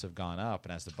costs have gone up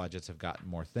and as the budgets have gotten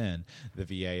more thin, the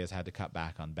VA has had to cut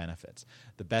back on benefits.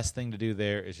 The best thing to do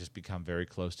there is just become very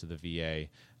close to the VA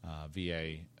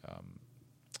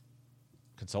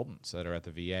consultants that are at the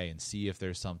VA and see if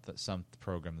there's some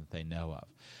program that they know of.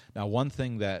 Now, one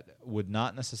thing that would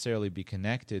not necessarily be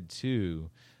connected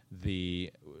to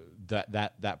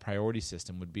that priority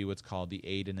system would be what's called the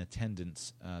aid and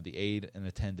attendance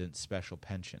special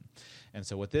pension. And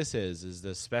so what this is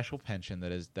the special pension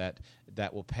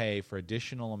that will pay for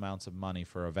additional amounts of money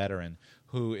for a veteran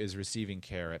who is receiving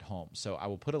care at home. So I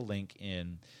will put a link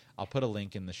in. I'll put a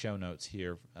link in the show notes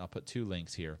here. I'll put two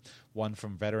links here, one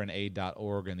from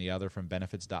veteranaid.org and the other from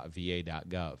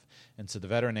benefits.va.gov. And so the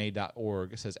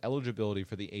veteranaid.org says eligibility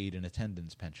for the aid and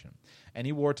attendance pension.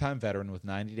 Any wartime veteran with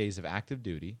 90 days of active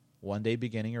duty, one day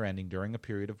beginning or ending during a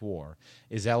period of war,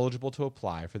 is eligible to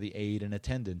apply for the aid and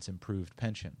attendance improved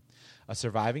pension. A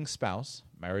surviving spouse,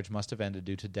 marriage must have ended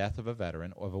due to death of a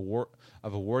veteran or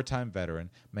of a wartime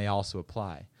veteran, may also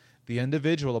apply. The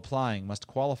individual applying must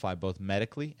qualify both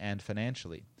medically and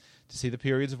financially. To see the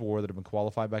periods of war that have been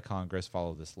qualified by Congress,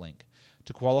 follow this link.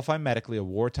 To qualify medically, a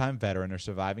wartime veteran or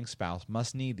surviving spouse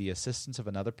must need the assistance of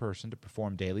another person to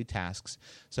perform daily tasks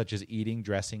such as eating,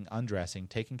 dressing, undressing,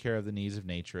 taking care of the needs of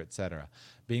nature, etc.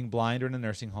 Being blind or in a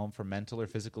nursing home for mental or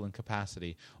physical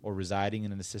incapacity or residing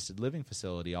in an assisted living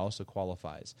facility also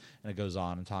qualifies. And it goes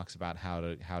on and talks about how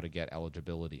to get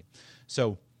eligibility.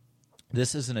 So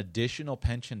this is an additional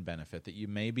pension benefit that you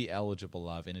may be eligible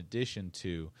of in addition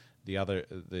to the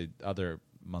other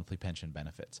monthly pension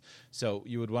benefits. So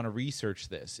you would want to research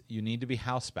this. You need to be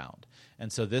housebound.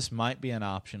 And so this might be an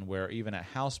option where even at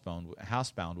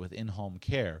housebound with in-home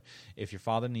care, if your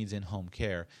father needs in-home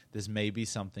care, this may be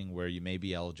something where you may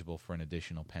be eligible for an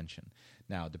additional pension.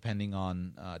 Now, depending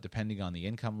on the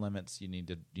income limits, you need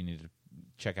to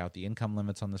check out the income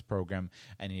limits on this program,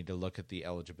 and you need to look at the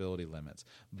eligibility limits.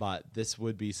 But this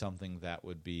would be something that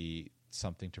would be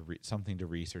something to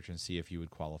research and see if you would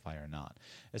qualify or not.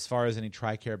 As far as any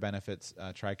TRICARE benefits,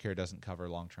 TRICARE doesn't cover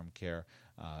long-term care.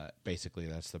 Basically,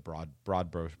 that's the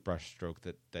broad brush stroke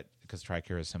that because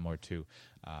TRICARE is similar to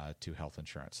health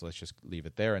insurance. So let's just leave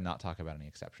it there and not talk about any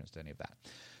exceptions to any of that.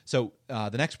 So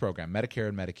the next program, Medicare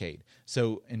and Medicaid.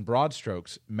 So in broad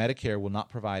strokes, Medicare will not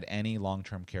provide any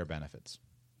long-term care benefits.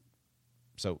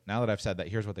 So now that I've said that,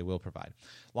 here's what they will provide.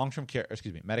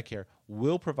 Medicare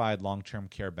will provide long-term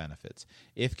care benefits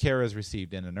if care is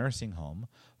received in a nursing home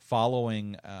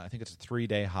following, I think it's a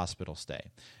 3-day hospital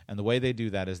stay. And the way they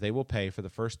do that is they will pay for the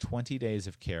first 20 days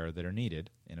of care that are needed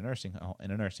in a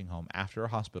nursing home after a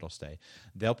hospital stay.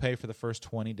 They'll pay for the first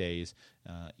 20 days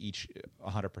each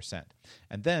 100%.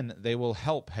 And then they will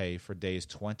help pay for days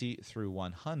 20 through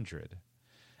 100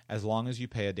 as long as you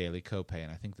pay a daily copay.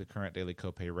 And I think the current daily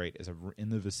copay rate is in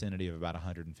the vicinity of about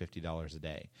 $150 a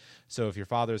day. So if your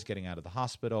father is getting out of the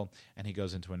hospital and he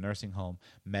goes into a nursing home,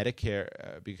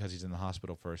 Medicare, because he's in the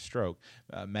hospital for a stroke,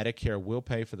 Medicare will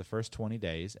pay for the first 20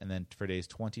 days, and then for days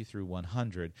 20 through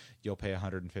 100, you'll pay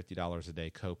 $150 a day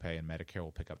copay, and Medicare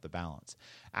will pick up the balance.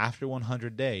 After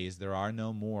 100 days, there are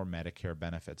no more Medicare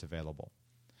benefits available.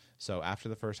 So after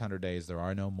the first 100 days, there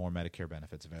are no more Medicare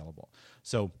benefits available.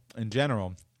 So in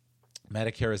general,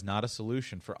 Medicare is not a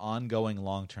solution for ongoing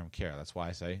long-term care. That's why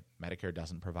I say Medicare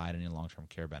doesn't provide any long-term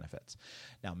care benefits.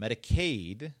 Now,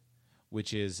 Medicaid,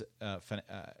 which is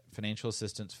financial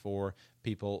assistance for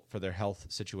people for their health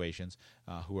situations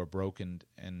who are broken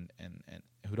and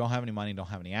who don't have any money, don't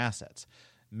have any assets.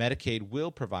 Medicaid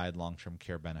will provide long-term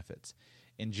care benefits.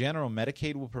 In general,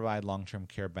 Medicaid will provide long-term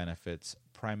care benefits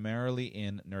primarily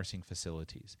in nursing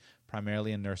facilities,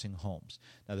 primarily in nursing homes.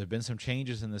 Now, there have been some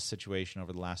changes in this situation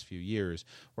over the last few years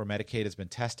where Medicaid has been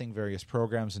testing various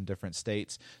programs in different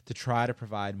states to try to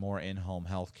provide more in-home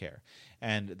health care.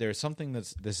 And there's something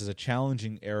this is a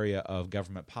challenging area of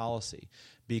government policy,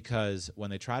 because when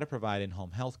they try to provide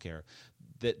in-home health care,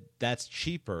 that's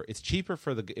cheaper. It's cheaper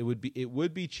it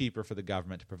would be cheaper for the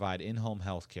government to provide in-home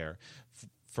health care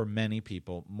for many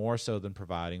people, more so than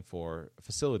providing for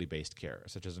facility-based care,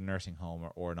 such as a nursing home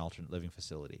or an alternate living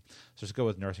facility. So let's go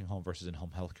with nursing home versus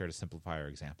in-home health care to simplify our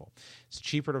example. It's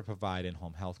cheaper to provide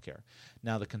in-home health care.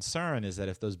 Now, the concern is that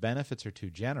if those benefits are too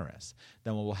generous,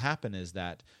 then what will happen is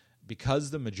that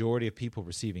because the majority of people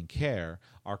receiving care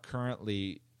are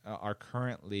currently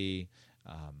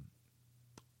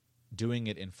doing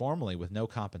it informally with no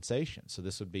compensation. So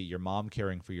this would be your mom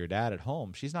caring for your dad at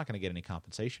home. She's not going to get any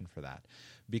compensation for that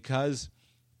because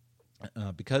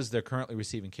they're currently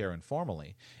receiving care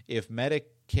informally. If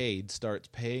Medicaid starts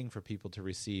paying for people to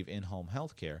receive in-home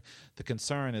health care, the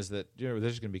concern is that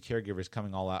there's going to be caregivers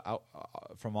coming all out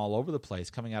from all over the place,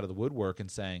 coming out of the woodwork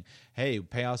and saying, "Hey,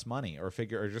 pay us money, or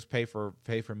just pay for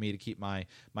me to keep my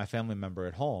family member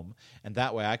at home, and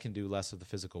that way I can do less of the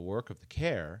physical work of the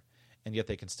care." And yet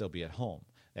they can still be at home.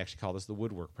 They actually call this the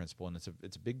woodwork principle, and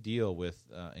it's a big deal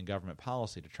in government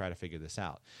policy to try to figure this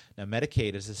out. Now,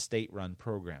 Medicaid is a state-run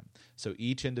program, so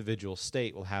each individual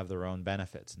state will have their own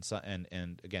benefits,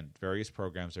 and again, various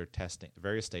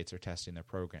states are testing their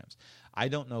programs. I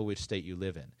don't know which state you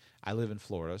live in. I live in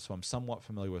Florida, so I'm somewhat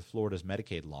familiar with Florida's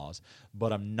Medicaid laws,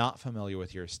 but I'm not familiar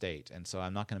with your state, and so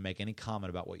I'm not going to make any comment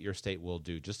about what your state will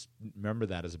do. Just remember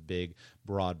that as a big,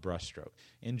 broad brushstroke.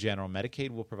 In general,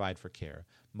 Medicaid will provide for care.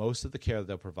 Most of the care that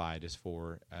they'll provide is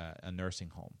for a nursing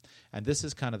home. And this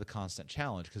is kind of the constant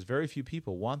challenge because very few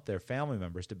people want their family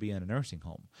members to be in a nursing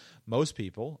home. Most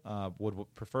people would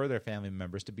prefer their family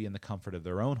members to be in the comfort of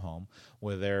their own home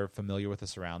where they're familiar with the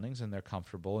surroundings and they're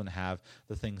comfortable and have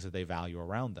the things that they value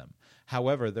around them.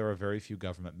 However, there are very few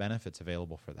government benefits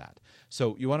available for that.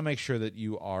 So you want to make sure that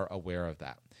you are aware of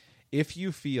that. If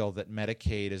you feel that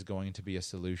Medicaid is going to be a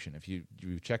solution, if you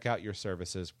check out your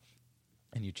services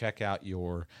and you check out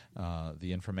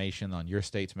the information on your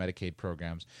state's Medicaid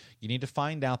programs, you need to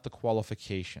find out the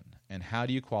qualification and how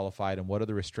do you qualify it and what are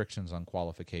the restrictions on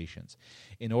qualifications.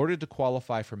 In order to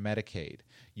qualify for Medicaid,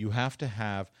 you have to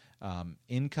have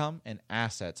income and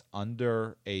assets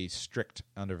under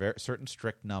certain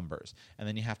strict numbers, and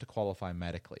then you have to qualify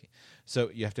medically. So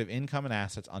you have to have income and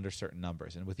assets under certain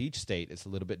numbers, and with each state it's a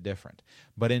little bit different.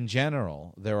 But in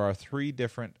general, there are three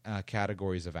different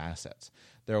categories of assets.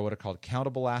 There are what are called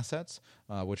countable assets,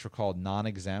 which are called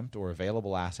non-exempt or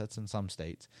available assets in some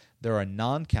states. There are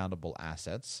non-countable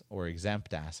assets or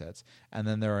exempt assets, and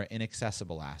then there are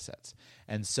inaccessible assets.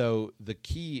 And so the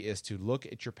key is to look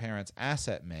at your parents'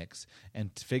 asset mix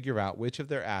and to figure out which of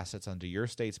their assets under your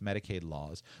state's Medicaid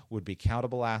laws would be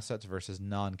countable assets versus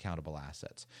non-countable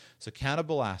assets. So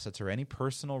countable assets are any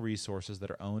personal resources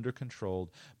that are owned or controlled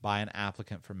by an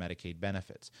applicant for Medicaid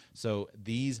benefits. So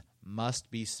these must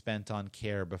be spent on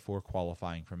care before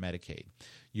qualifying for Medicaid.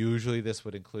 Usually this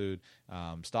would include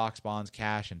stocks, bonds,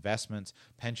 cash, investments,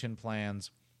 pension plans,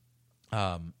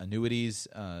 annuities,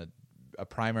 a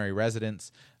primary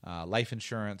residence, life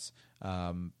insurance,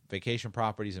 vacation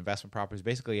properties, investment properties,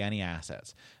 basically any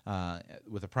assets.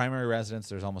 With a primary residence,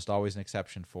 there's almost always an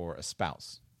exception for a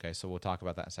spouse. Okay, so we'll talk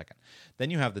about that in a second. Then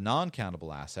you have the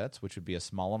non-countable assets, which would be a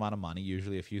small amount of money,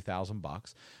 usually a few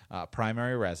 $1,000s.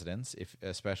 Primary residence,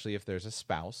 especially if there's a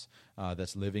spouse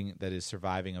that is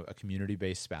surviving a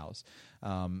community-based spouse.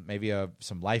 Maybe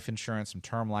some life insurance, some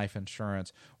term life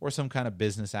insurance, or some kind of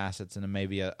business assets, and then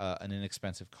maybe an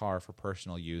inexpensive car for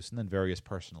personal use, and then various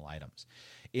personal items.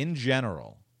 In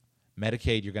general,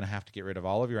 Medicaid, you're going to have to get rid of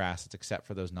all of your assets except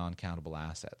for those non-countable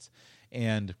assets.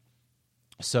 And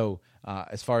so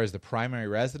as far as the primary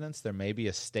residence, there may be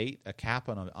a cap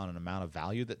on an amount of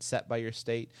value that's set by your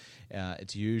state.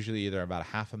 It's usually either about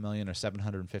 $500,000 or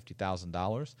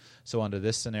 $750,000. So under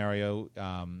this scenario,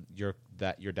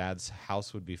 your dad's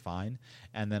house would be fine.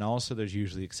 And then also there's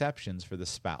usually exceptions for the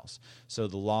spouse. So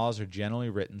the laws are generally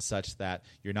written such that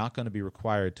you're not going to be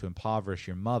required to impoverish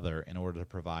your mother in order to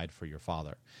provide for your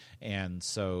father. And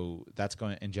so that's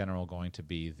in general going to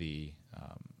be the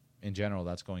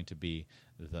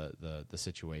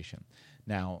situation.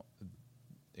 Now,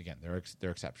 again, there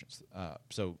are exceptions.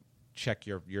 So check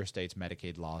your state's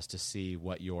Medicaid laws to see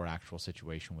what your actual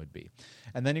situation would be,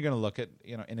 and then you're going to look at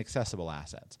inaccessible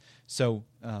assets. So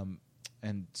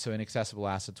inaccessible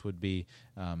assets would be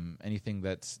anything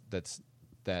that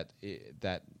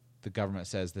the government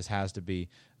says this has to be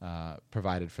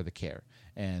provided for the care,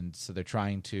 and so they're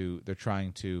trying to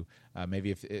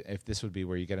maybe if this would be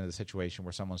where you get into the situation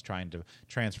where someone's trying to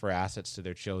transfer assets to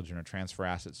their children or transfer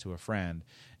assets to a friend,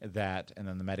 and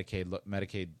then the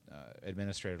Medicaid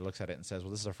administrator looks at it and says,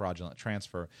 well, this is a fraudulent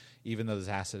transfer, even though this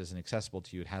asset isn't accessible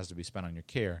to you, it has to be spent on your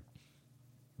care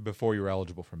before you're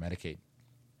eligible for Medicaid.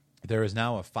 There is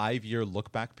now a 5-year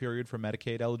look-back period for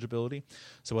Medicaid eligibility.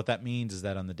 So what that means is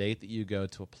that on the date that you go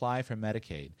to apply for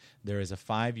Medicaid, there is a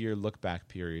 5-year look-back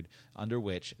period under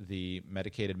which the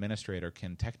Medicaid administrator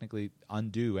can technically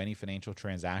undo any financial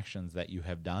transactions that you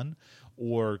have done,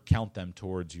 or count them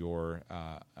towards your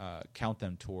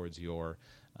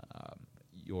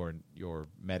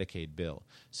Medicaid bill.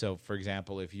 So, for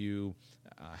example, if you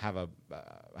have a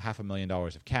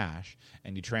 $500,000 of cash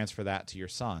and you transfer that to your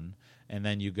son, and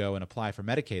then you go and apply for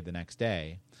Medicaid the next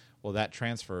day, well, that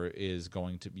transfer is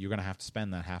you're going to have to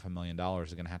spend that $500,000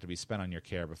 is going to have to be spent on your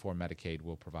care before Medicaid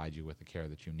will provide you with the care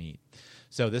that you need.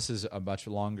 So this is a much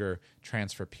longer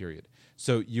transfer period.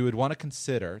 So you would want to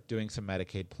consider doing some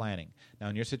Medicaid planning. Now,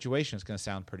 in your situation, it's going to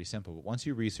sound pretty simple, but once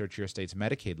you research your state's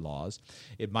Medicaid laws,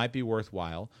 it might be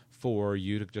worthwhile for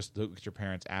you to just look at your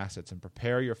parents' assets and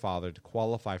prepare your father to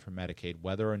qualify for Medicaid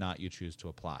whether or not you choose to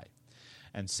apply.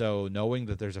 And so knowing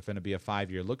that there's going to be a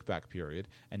 5-year look-back period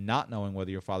and not knowing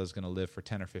whether your father's going to live for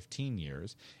 10 or 15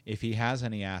 years, if he has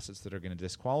any assets that are going to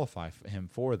disqualify him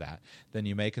for that, then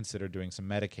you may consider doing some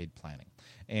Medicaid planning.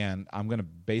 And I'm going to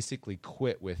basically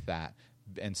quit with that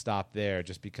and stop there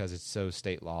just because it's so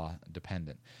state law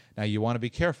dependent. Now, you want to be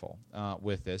careful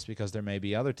with this because there may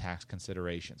be other tax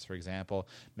considerations. For example,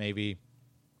 maybe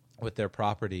with their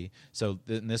property. So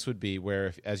this would be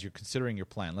where, as you're considering your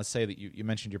plan, let's say that you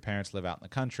mentioned your parents live out in the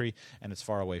country and it's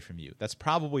far away from you. That's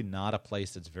probably not a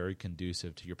place that's very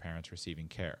conducive to your parents receiving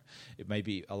care. It may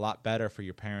be a lot better for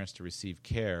your parents to receive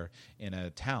care in a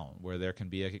town where there can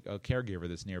be a caregiver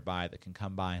that's nearby that can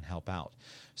come by and help out.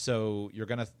 So you're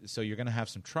gonna have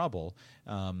some trouble.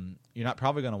 You're not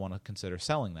probably going to want to consider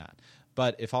selling that.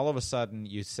 But if all of a sudden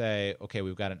you say, okay,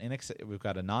 we've got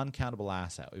a non-countable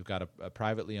asset, we've got a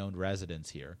privately owned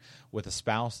residence here with a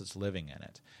spouse that's living in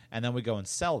it, and then we go and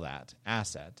sell that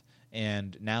asset,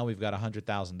 and now we've got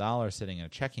 $100,000 sitting in a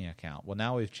checking account. Well,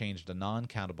 now we've changed a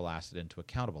non-countable asset into a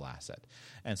countable asset.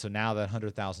 And so now that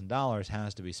 $100,000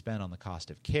 has to be spent on the cost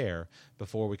of care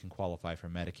before we can qualify for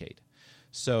Medicaid.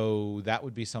 So that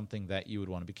would be something that you would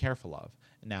want to be careful of.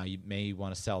 Now, you may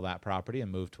want to sell that property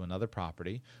and move to another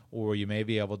property, or you may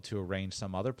be able to arrange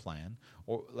some other plan.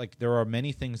 Or there are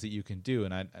many things that you can do,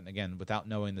 and again, without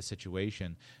knowing the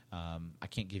situation, I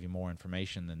can't give you more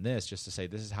information than this, just to say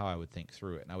this is how I would think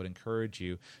through it. And I would encourage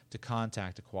you to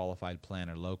contact a qualified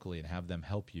planner locally and have them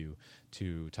help you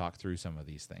to talk through some of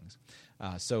these things.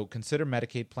 So consider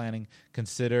Medicaid planning.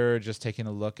 Consider just taking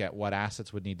a look at what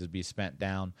assets would need to be spent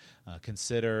down.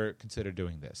 Consider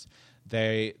doing this.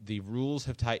 The rules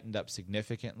have tightened up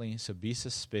significantly, so be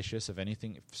suspicious of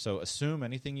anything. So assume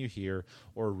anything you hear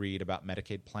or read about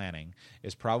Medicaid planning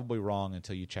is probably wrong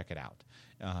until you check it out.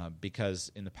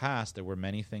 Because in the past, there were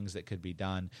many things that could be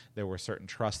done. There were certain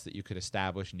trusts that you could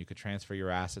establish, and you could transfer your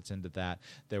assets into that.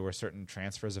 There were certain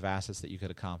transfers of assets that you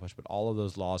could accomplish, but all of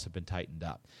those laws have been tightened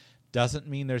up. Doesn't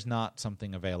mean there's not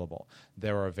something available.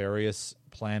 There are various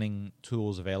planning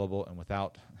tools available, and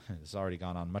without it's already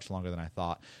gone on much longer than I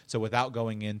thought. So without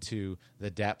going into the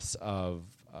depths of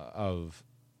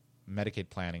Medicaid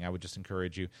planning, I would just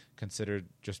encourage you consider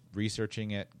just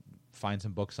researching it, find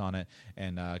some books on it,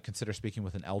 and consider speaking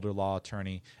with an elder law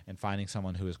attorney and finding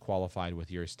someone who is qualified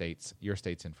with your state's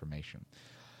information.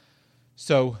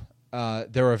 So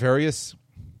there are various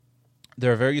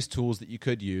tools that you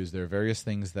could use. There are various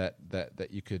things that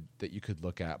you could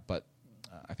look at, but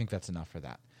I think that's enough for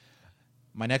that.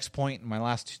 My next point, my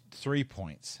last 3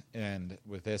 points, and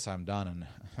with this I'm done, and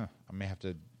I may have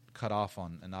to cut off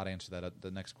on and not answer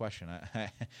the next question.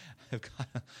 I've got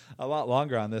a lot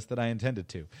longer on this than I intended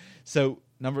to. So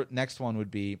next one would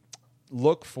be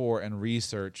look for and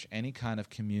research any kind of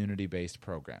community-based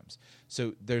programs.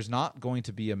 So there's not going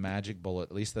to be a magic bullet,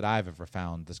 at least that I've ever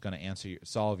found, that's going to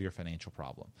solve your financial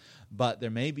problem. But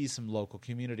there may be some local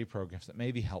community programs that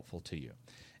may be helpful to you.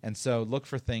 And so look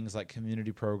for things like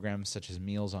community programs such as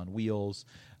Meals on Wheels.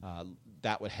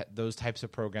 Those types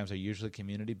of programs are usually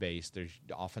community-based. There's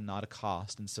often not a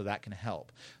cost, and so that can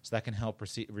help. So that can help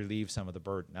relieve some of the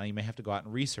burden. Now, you may have to go out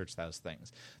and research those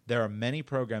things. There are many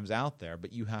programs out there,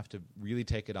 but you have to really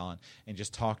take it on and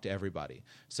just talk to everybody.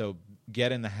 So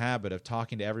get in the habit of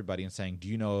talking to everybody and saying, do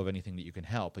you know of anything that you can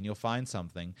help? And you'll find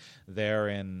something there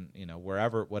in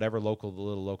whatever the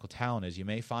little local town is. You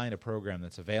may find a program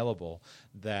that's available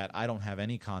that that I don't have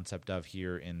any concept of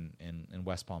here in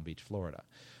West Palm Beach, Florida.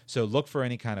 So look for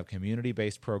any kind of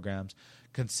community-based programs.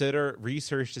 Consider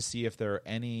research to see if there are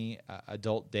any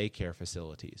adult daycare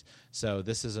facilities. So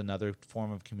this is another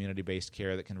form of community-based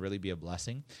care that can really be a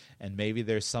blessing. And maybe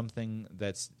there's something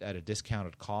that's at a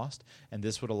discounted cost. And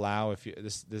this would allow, if you,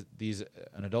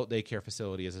 an adult daycare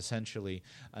facility is essentially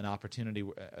an opportunity,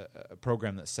 a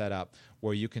program that's set up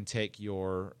where you can take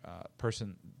your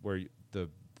person, where the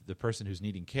person who's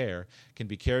needing care can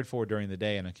be cared for during the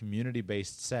day in a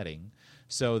community-based setting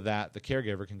so that the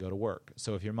caregiver can go to work.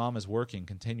 So if your mom is working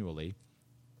continually,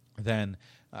 then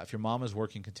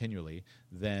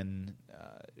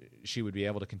she would be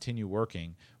able to continue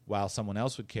working while someone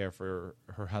else would care for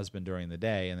her husband during the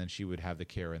day, and then she would have the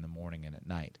care in the morning and at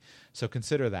night. So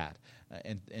consider that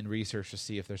and research to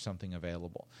see if there's something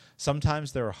available.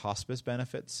 Sometimes there are hospice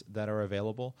benefits that are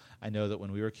available. I know that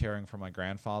when we were caring for my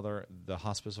grandfather, the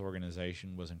hospice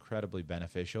organization was incredibly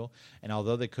beneficial, and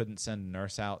although they couldn't send a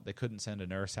nurse out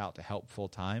to help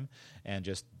full-time and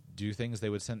just do things. They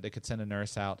could send a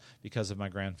nurse out because of my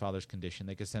grandfather's condition.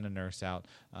 They could send a nurse out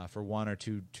for one or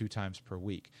two times per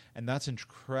week, and that's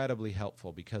incredibly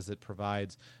helpful because it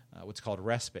provides what's called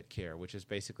respite care, which is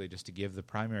basically just to give the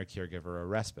primary caregiver a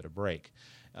respite, a break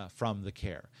from the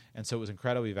care. And so it was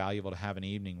incredibly valuable to have an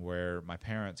evening where my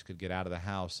parents could get out of the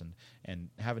house and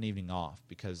have an evening off,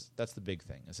 because that's the big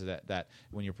thing, is that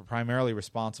when you're primarily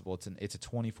responsible, it's a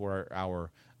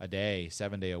 24-hour a day,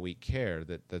 7-day a week care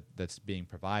that's being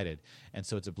provided. And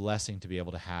so it's a blessing to be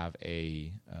able to have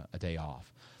a day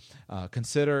off.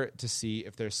 Consider to see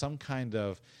if there's some kind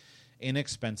of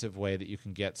inexpensive way that you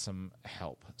can get some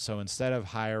help. So instead of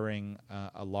hiring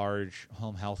a large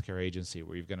home health care agency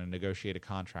where you're going to negotiate a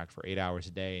contract for 8 hours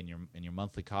a day and your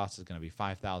monthly cost is going to be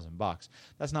 $5,000,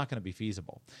 that's not going to be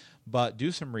feasible. But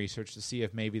do some research to see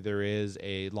if maybe there is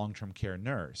a long-term care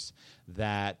nurse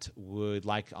that would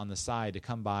like on the side to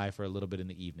come by for a little bit in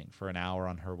the evening, for an hour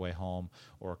on her way home,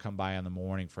 or come by in the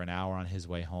morning for an hour on his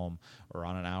way home, or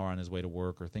on an hour on his way to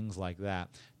work, or things like that,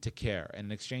 to care. And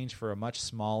in exchange for a much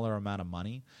smaller amount of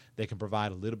money, they can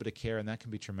provide a little bit of care, and that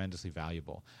can be tremendously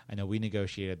valuable. I know we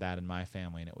negotiated that in my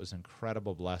family, and it was an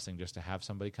incredible blessing just to have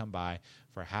somebody come by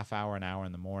for a half hour, an hour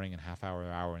in the morning, and half hour,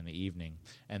 hour in the evening,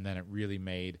 and then it really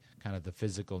made kind of the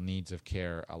physical needs of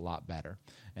care a lot better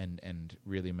and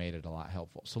really made it a lot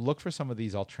helpful. So look for some of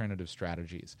these alternative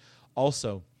strategies.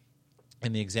 Also,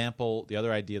 in the example, the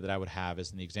other idea that I would have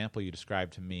is in the example you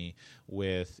described to me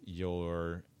with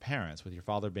your parents, with your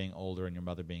father being older and your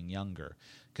mother being younger.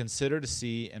 Consider to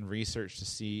see and research to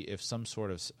see if some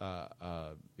sort of,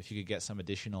 if you could get some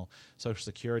additional Social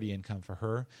Security income for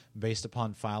her based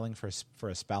upon filing for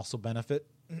a spousal benefit,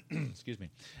 excuse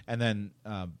me, and then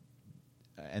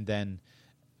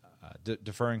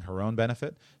deferring her own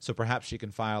benefit. So perhaps she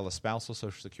can file a spousal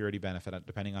Social Security benefit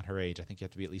depending on her age. I think you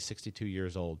have to be at least 62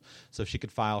 years old. So she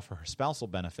could file for her spousal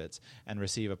benefits and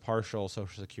receive a partial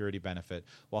Social Security benefit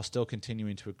while still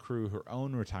continuing to accrue her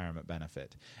own retirement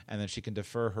benefit. And then she can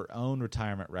defer her own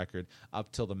retirement record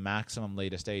up till the maximum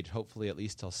latest age, hopefully at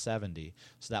least till 70.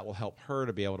 So that will help her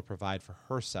to be able to provide for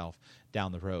herself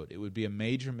down the road. It would be a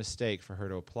major mistake for her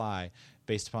to apply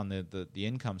based upon the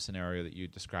income scenario that you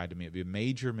described to me. It would be a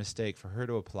major mistake for her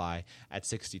to apply at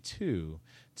 62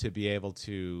 to be able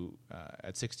to,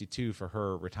 at 62 for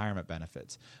her retirement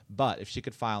benefits. But if she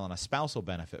could file on a spousal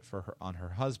benefit on her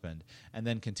husband and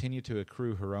then continue to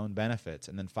accrue her own benefits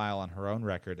and then file on her own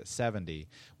record at 70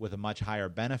 with a much higher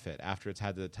benefit after it's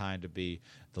had the time to be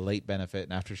the late benefit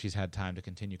and after she's had time to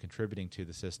continue contributing to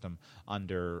the system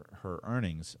under her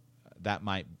earnings, that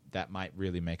might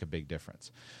really make a big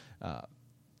difference.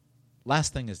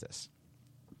 Last thing is this,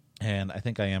 and I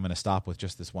think I am going to stop with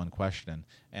just this one question,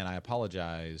 and I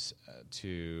apologize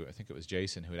to, I think it was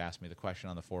Jason who had asked me the question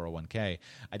on the 401k.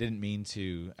 I didn't mean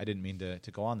to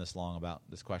go on this long about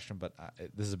this question, but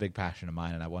this is a big passion of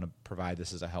mine, and I want to provide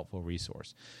this as a helpful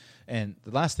resource. And the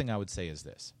last thing I would say is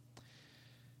this.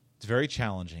 It's very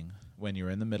challenging when you're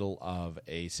in the middle of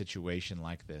a situation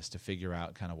like this to figure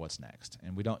out kind of what's next.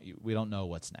 And we don't know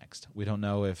what's next. We don't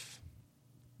know if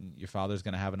your father's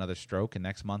going to have another stroke and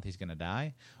next month he's going to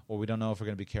die, or we don't know if we're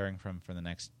going to be caring for him for the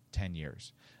next 10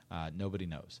 years. Nobody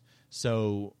knows.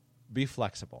 So be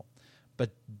flexible.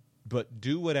 But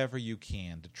do whatever you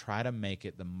can to try to make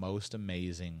it the most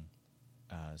amazing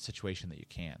situation that you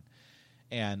can.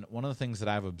 And one of the things that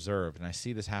I've observed, and I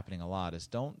see this happening a lot, is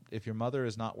if your mother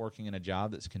is not working in a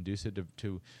job that's conducive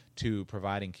to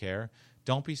providing care,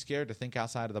 don't be scared to think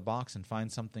outside of the box and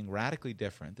find something radically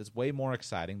different that's way more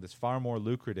exciting, that's far more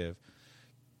lucrative,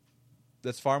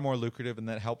 and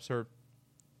that helps her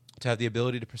to have the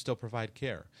ability to still provide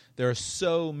care. There are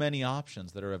so many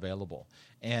options that are available.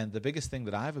 And the biggest thing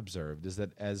that I've observed is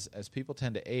that as people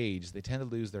tend to age, they tend to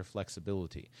lose their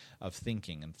flexibility of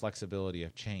thinking and flexibility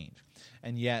of change.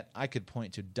 And yet I could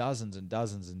point to dozens and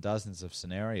dozens and dozens of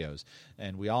scenarios,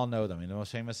 and we all know them. I mean, the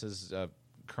most famous is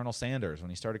Colonel Sanders, when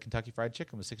he started Kentucky Fried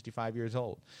Chicken, was 65 years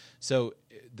old. So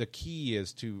the key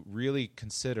is to really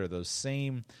consider those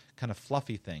same kind of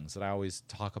fluffy things that I always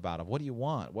talk about of what do you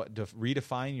want, what to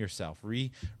redefine yourself,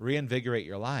 reinvigorate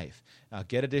your life,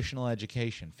 get additional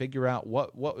education, figure out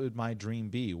what would my dream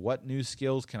be, what new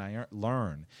skills can I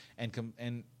learn,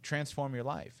 and transform your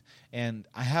life. And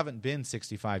I haven't been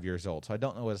 65 years old, so I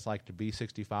don't know what it's like to be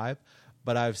 65,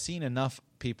 but I've seen enough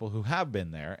people who have been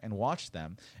there and watched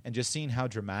them and just seen how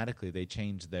dramatically they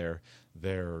change their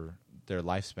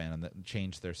lifespan and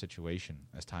change their situation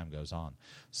as time goes on.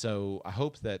 So I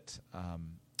hope that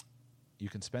you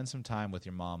can spend some time with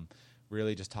your mom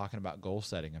really just talking about goal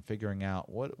setting and figuring out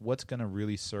what's going to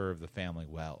really serve the family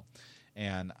well.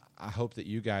 And I hope that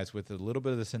you guys, with a little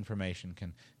bit of this information,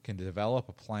 can develop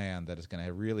a plan that is going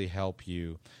to really help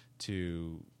you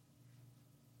to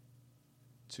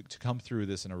come through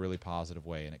this in a really positive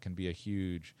way, and it can be a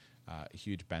huge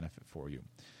benefit for you.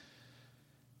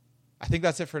 I think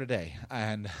that's it for today,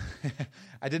 and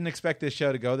I didn't expect this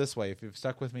show to go this way. If you've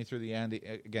stuck with me through the end,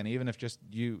 again, even if just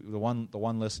you, the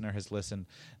one listener, has listened,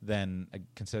 then I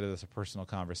consider this a personal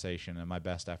conversation and my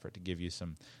best effort to give you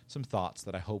some thoughts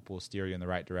that I hope will steer you in the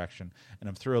right direction, and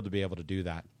I'm thrilled to be able to do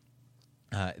that.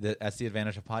 That's the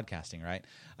advantage of podcasting, right?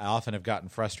 I often have gotten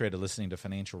frustrated listening to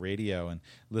financial radio and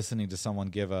listening to someone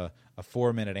give a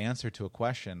 4-minute answer to a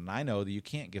question. And I know that you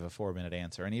can't give a 4-minute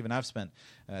answer. And even I've spent,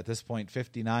 at this point,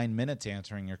 59 minutes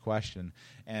answering your question.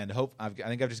 And I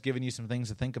think I've just given you some things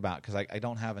to think about because I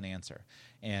don't have an answer.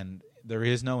 And there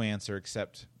is no answer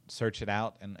except search it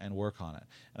out and work on it.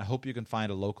 And I hope you can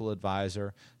find a local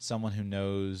advisor, someone who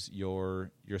knows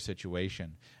your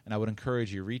situation. And I would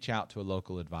encourage you, reach out to a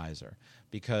local advisor,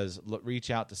 because reach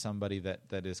out to somebody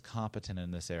that is competent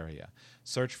in this area.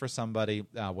 Search for somebody.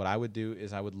 What I would do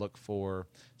is I would look for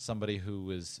somebody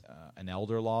who is an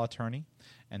elder law attorney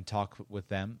and talk with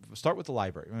them. Start with the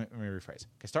library. Let me rephrase.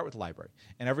 Okay, start with the library.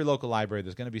 In every local library,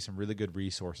 there's going to be some really good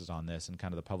resources on this in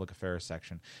kind of the public affairs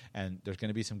section, and there's going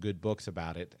to be some good books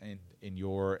about it and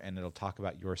it'll talk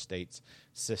about your state's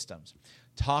systems.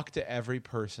 Talk to every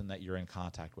person that you're in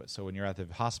contact with. So when you're at the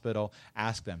hospital,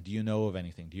 ask them, do you know of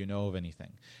anything? Do you know of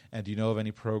anything? And do you know of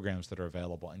any programs that are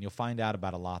available? And you'll find out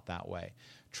about a lot that way.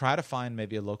 Try to find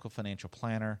maybe a local financial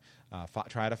planner.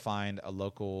 Try to find a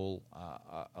local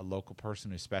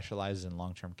person who specializes in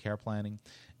long-term care planning.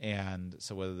 And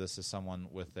so whether this is someone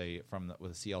with a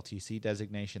CLTC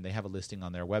designation, they have a listing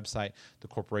on their website. The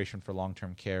Corporation for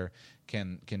Long-Term Care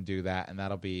can do that, and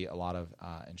that'll be a lot of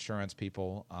insurance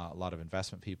people, a lot of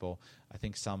investment people. I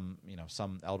think some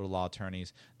elder law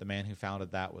attorneys. The man who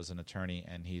founded that was an attorney,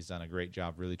 and he's done a great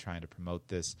job really trying to promote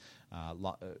this,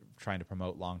 trying to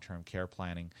promote long-term care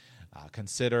planning.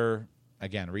 Consider,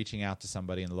 again, reaching out to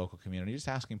somebody in the local community, just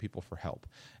asking people for help.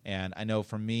 And I know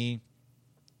for me,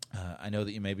 I know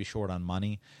that you may be short on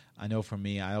money. I know for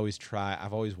me, I've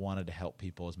always wanted to help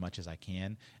people as much as I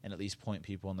can and at least point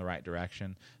people in the right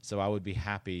direction. So I would be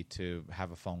happy to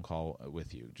have a phone call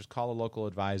with you. Just call a local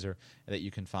advisor that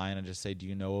you can find and just say, do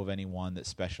you know of anyone that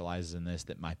specializes in this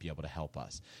that might be able to help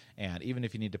us? And even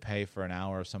if you need to pay for an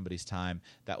hour of somebody's time,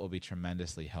 that will be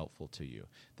tremendously helpful to you.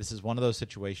 This is one of those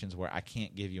situations where I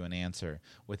can't give you an answer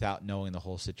without knowing the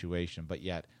whole situation, but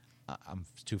yet I'm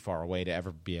too far away to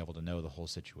ever be able to know the whole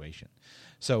situation.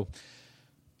 So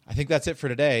I think that's it for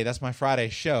today. That's my Friday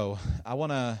show. I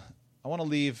want to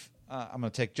leave. I'm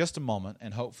going to take just a moment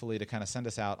and hopefully to kind of send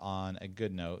us out on a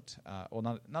good note.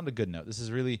 Not a good note.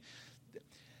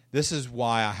 This is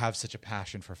why I have such a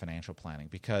passion for financial planning,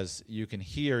 because you can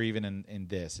hear even in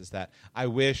this is that I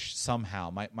wish somehow,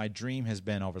 my dream has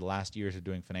been over the last years of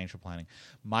doing financial planning,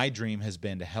 my dream has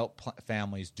been to help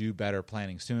families do better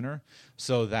planning sooner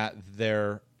so that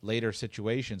their later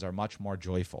situations are much more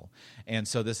joyful. And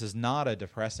so this is not a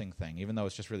depressing thing, even though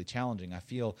it's just really challenging.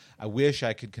 I wish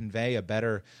I could convey a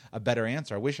better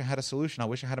answer. I wish I had a solution. I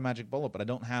wish I had a magic bullet, but I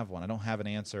don't have one. I don't have an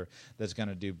answer that's going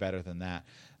to do better than that.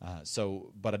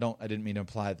 But I didn't mean to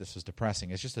imply that this was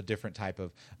depressing. It's just a different type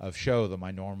of show than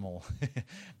my normal,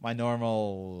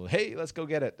 hey, let's go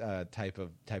get it type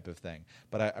of thing.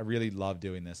 But I really love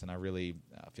doing this, and I really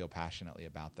feel passionately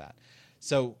about that.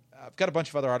 So I've got a bunch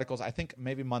of other articles. I think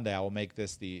maybe Monday I will make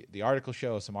this the article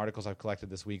show, some articles I've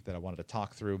collected this week that I wanted to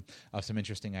talk through, some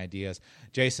interesting ideas.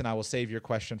 Jason, I will save your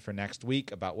question for next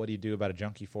week about what do you do about a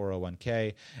junkie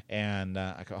 401k, and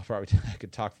I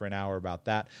could talk for an hour about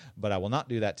that, but I will not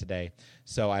do that today.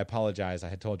 So I apologize. I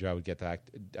had told you I would get that.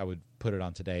 I would put it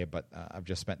on today, but I've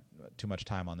just spent too much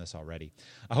time on this already.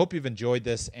 I hope you've enjoyed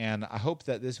this, and I hope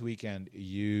that this weekend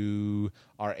you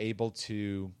are able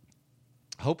to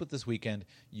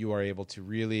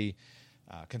really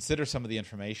consider some of the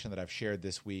information that I've shared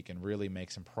this week and really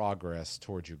make some progress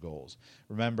towards your goals.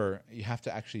 Remember, you have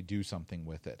to actually do something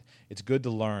with it. It's good to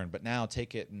learn, but now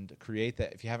take it and create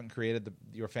that. If you haven't created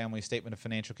your family statement of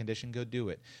financial condition, go do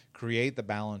it. Create the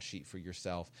balance sheet for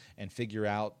yourself and figure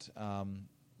out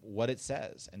what it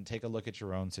says and take a look at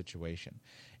your own situation.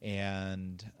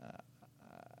 And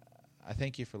I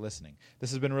thank you for listening. This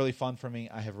has been really fun for me.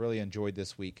 I have really enjoyed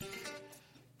this week.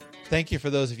 Thank you for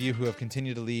those of you who have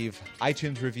continued to leave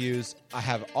iTunes reviews. I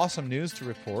have awesome news to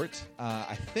report.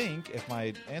 I think, if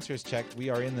my answer is checked, we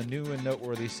are in the new and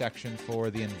noteworthy section for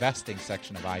the investing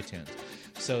section of iTunes.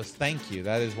 So thank you.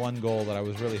 That is one goal that I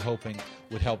was really hoping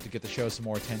would help to get the show some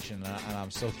more attention, and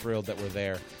I'm so thrilled that we're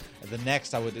there. The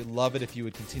next, I would love it if you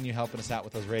would continue helping us out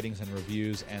with those ratings and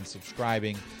reviews and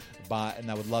subscribing.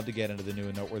 And I would love to get into the new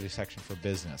and noteworthy section for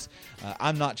business.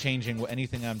 I'm not changing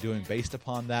anything I'm doing based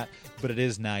upon that, but it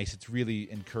is nice. It's really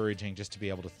encouraging just to be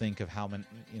able to think of how many,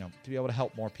 to be able to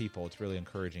help more people. It's really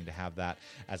encouraging to have that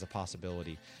as a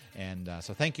possibility. And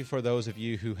so thank you for those of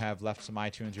you who have left some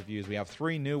iTunes reviews. We have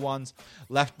 3 new ones.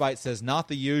 Left Bite says, not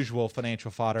the usual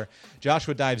financial fodder.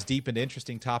 Joshua dives deep into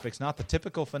interesting topics, not the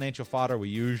typical financial fodder we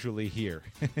usually hear.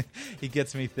 He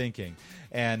gets me thinking.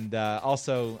 And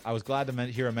also, I was glad to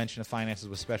hear a mention of finances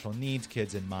with special needs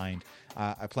kids in mind.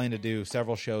 I plan to do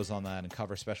several shows on that and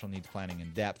cover special needs planning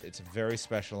in depth. It's very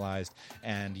specialized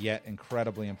and yet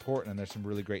incredibly important, and there's some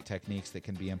really great techniques that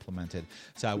can be implemented.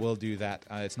 So I will do that.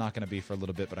 It's not going to be for a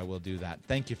little bit, but I will do that.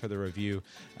 Thank you for the review.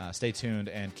 Stay tuned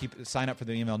and sign up for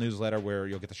the email newsletter where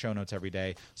you'll get the show notes every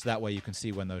day, so that way you can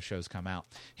see when those shows come out.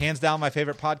 Hands down, my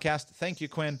favorite podcast. Thank you,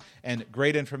 Quinn, and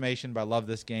great information, but I love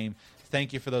this game.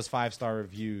 Thank you for those 5-star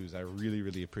reviews. I really,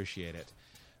 really appreciate it.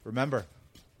 Remember,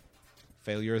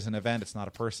 failure is an event. It's not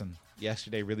a person.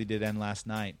 Yesterday really did end last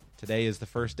night. Today is the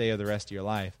first day of the rest of your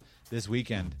life. This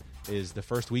weekend is the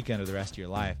first weekend of the rest of your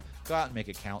life. Go out and make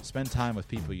it count. Spend time with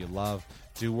people you love.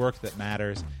 Do work that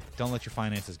matters. Don't let your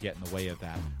finances get in the way of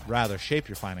that. Rather, shape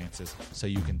your finances so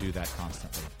you can do that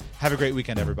constantly. Have a great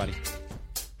weekend, everybody.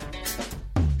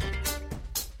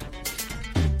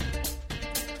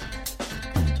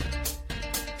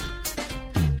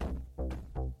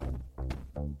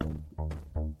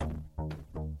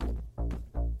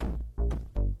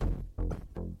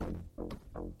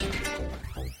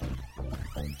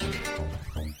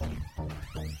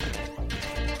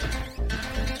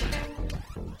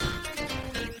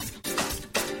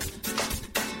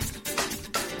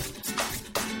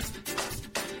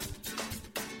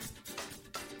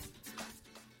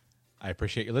 I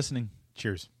appreciate you listening.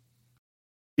 Cheers.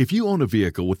 If you own a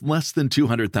vehicle with less than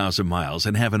 200,000 miles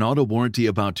and have an auto warranty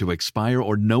about to expire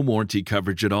or no warranty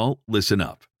coverage at all, listen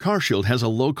up. CarShield has a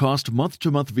low-cost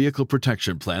month-to-month vehicle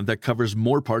protection plan that covers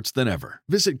more parts than ever.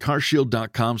 Visit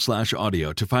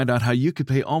carshield.com/audio to find out how you could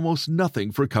pay almost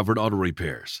nothing for covered auto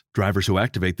repairs. Drivers who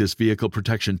activate this vehicle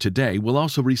protection today will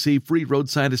also receive free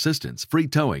roadside assistance, free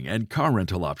towing, and car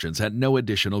rental options at no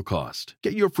additional cost.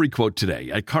 Get your free quote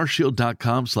today at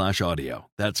carshield.com/audio.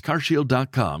 That's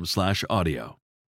carshield.com/audio.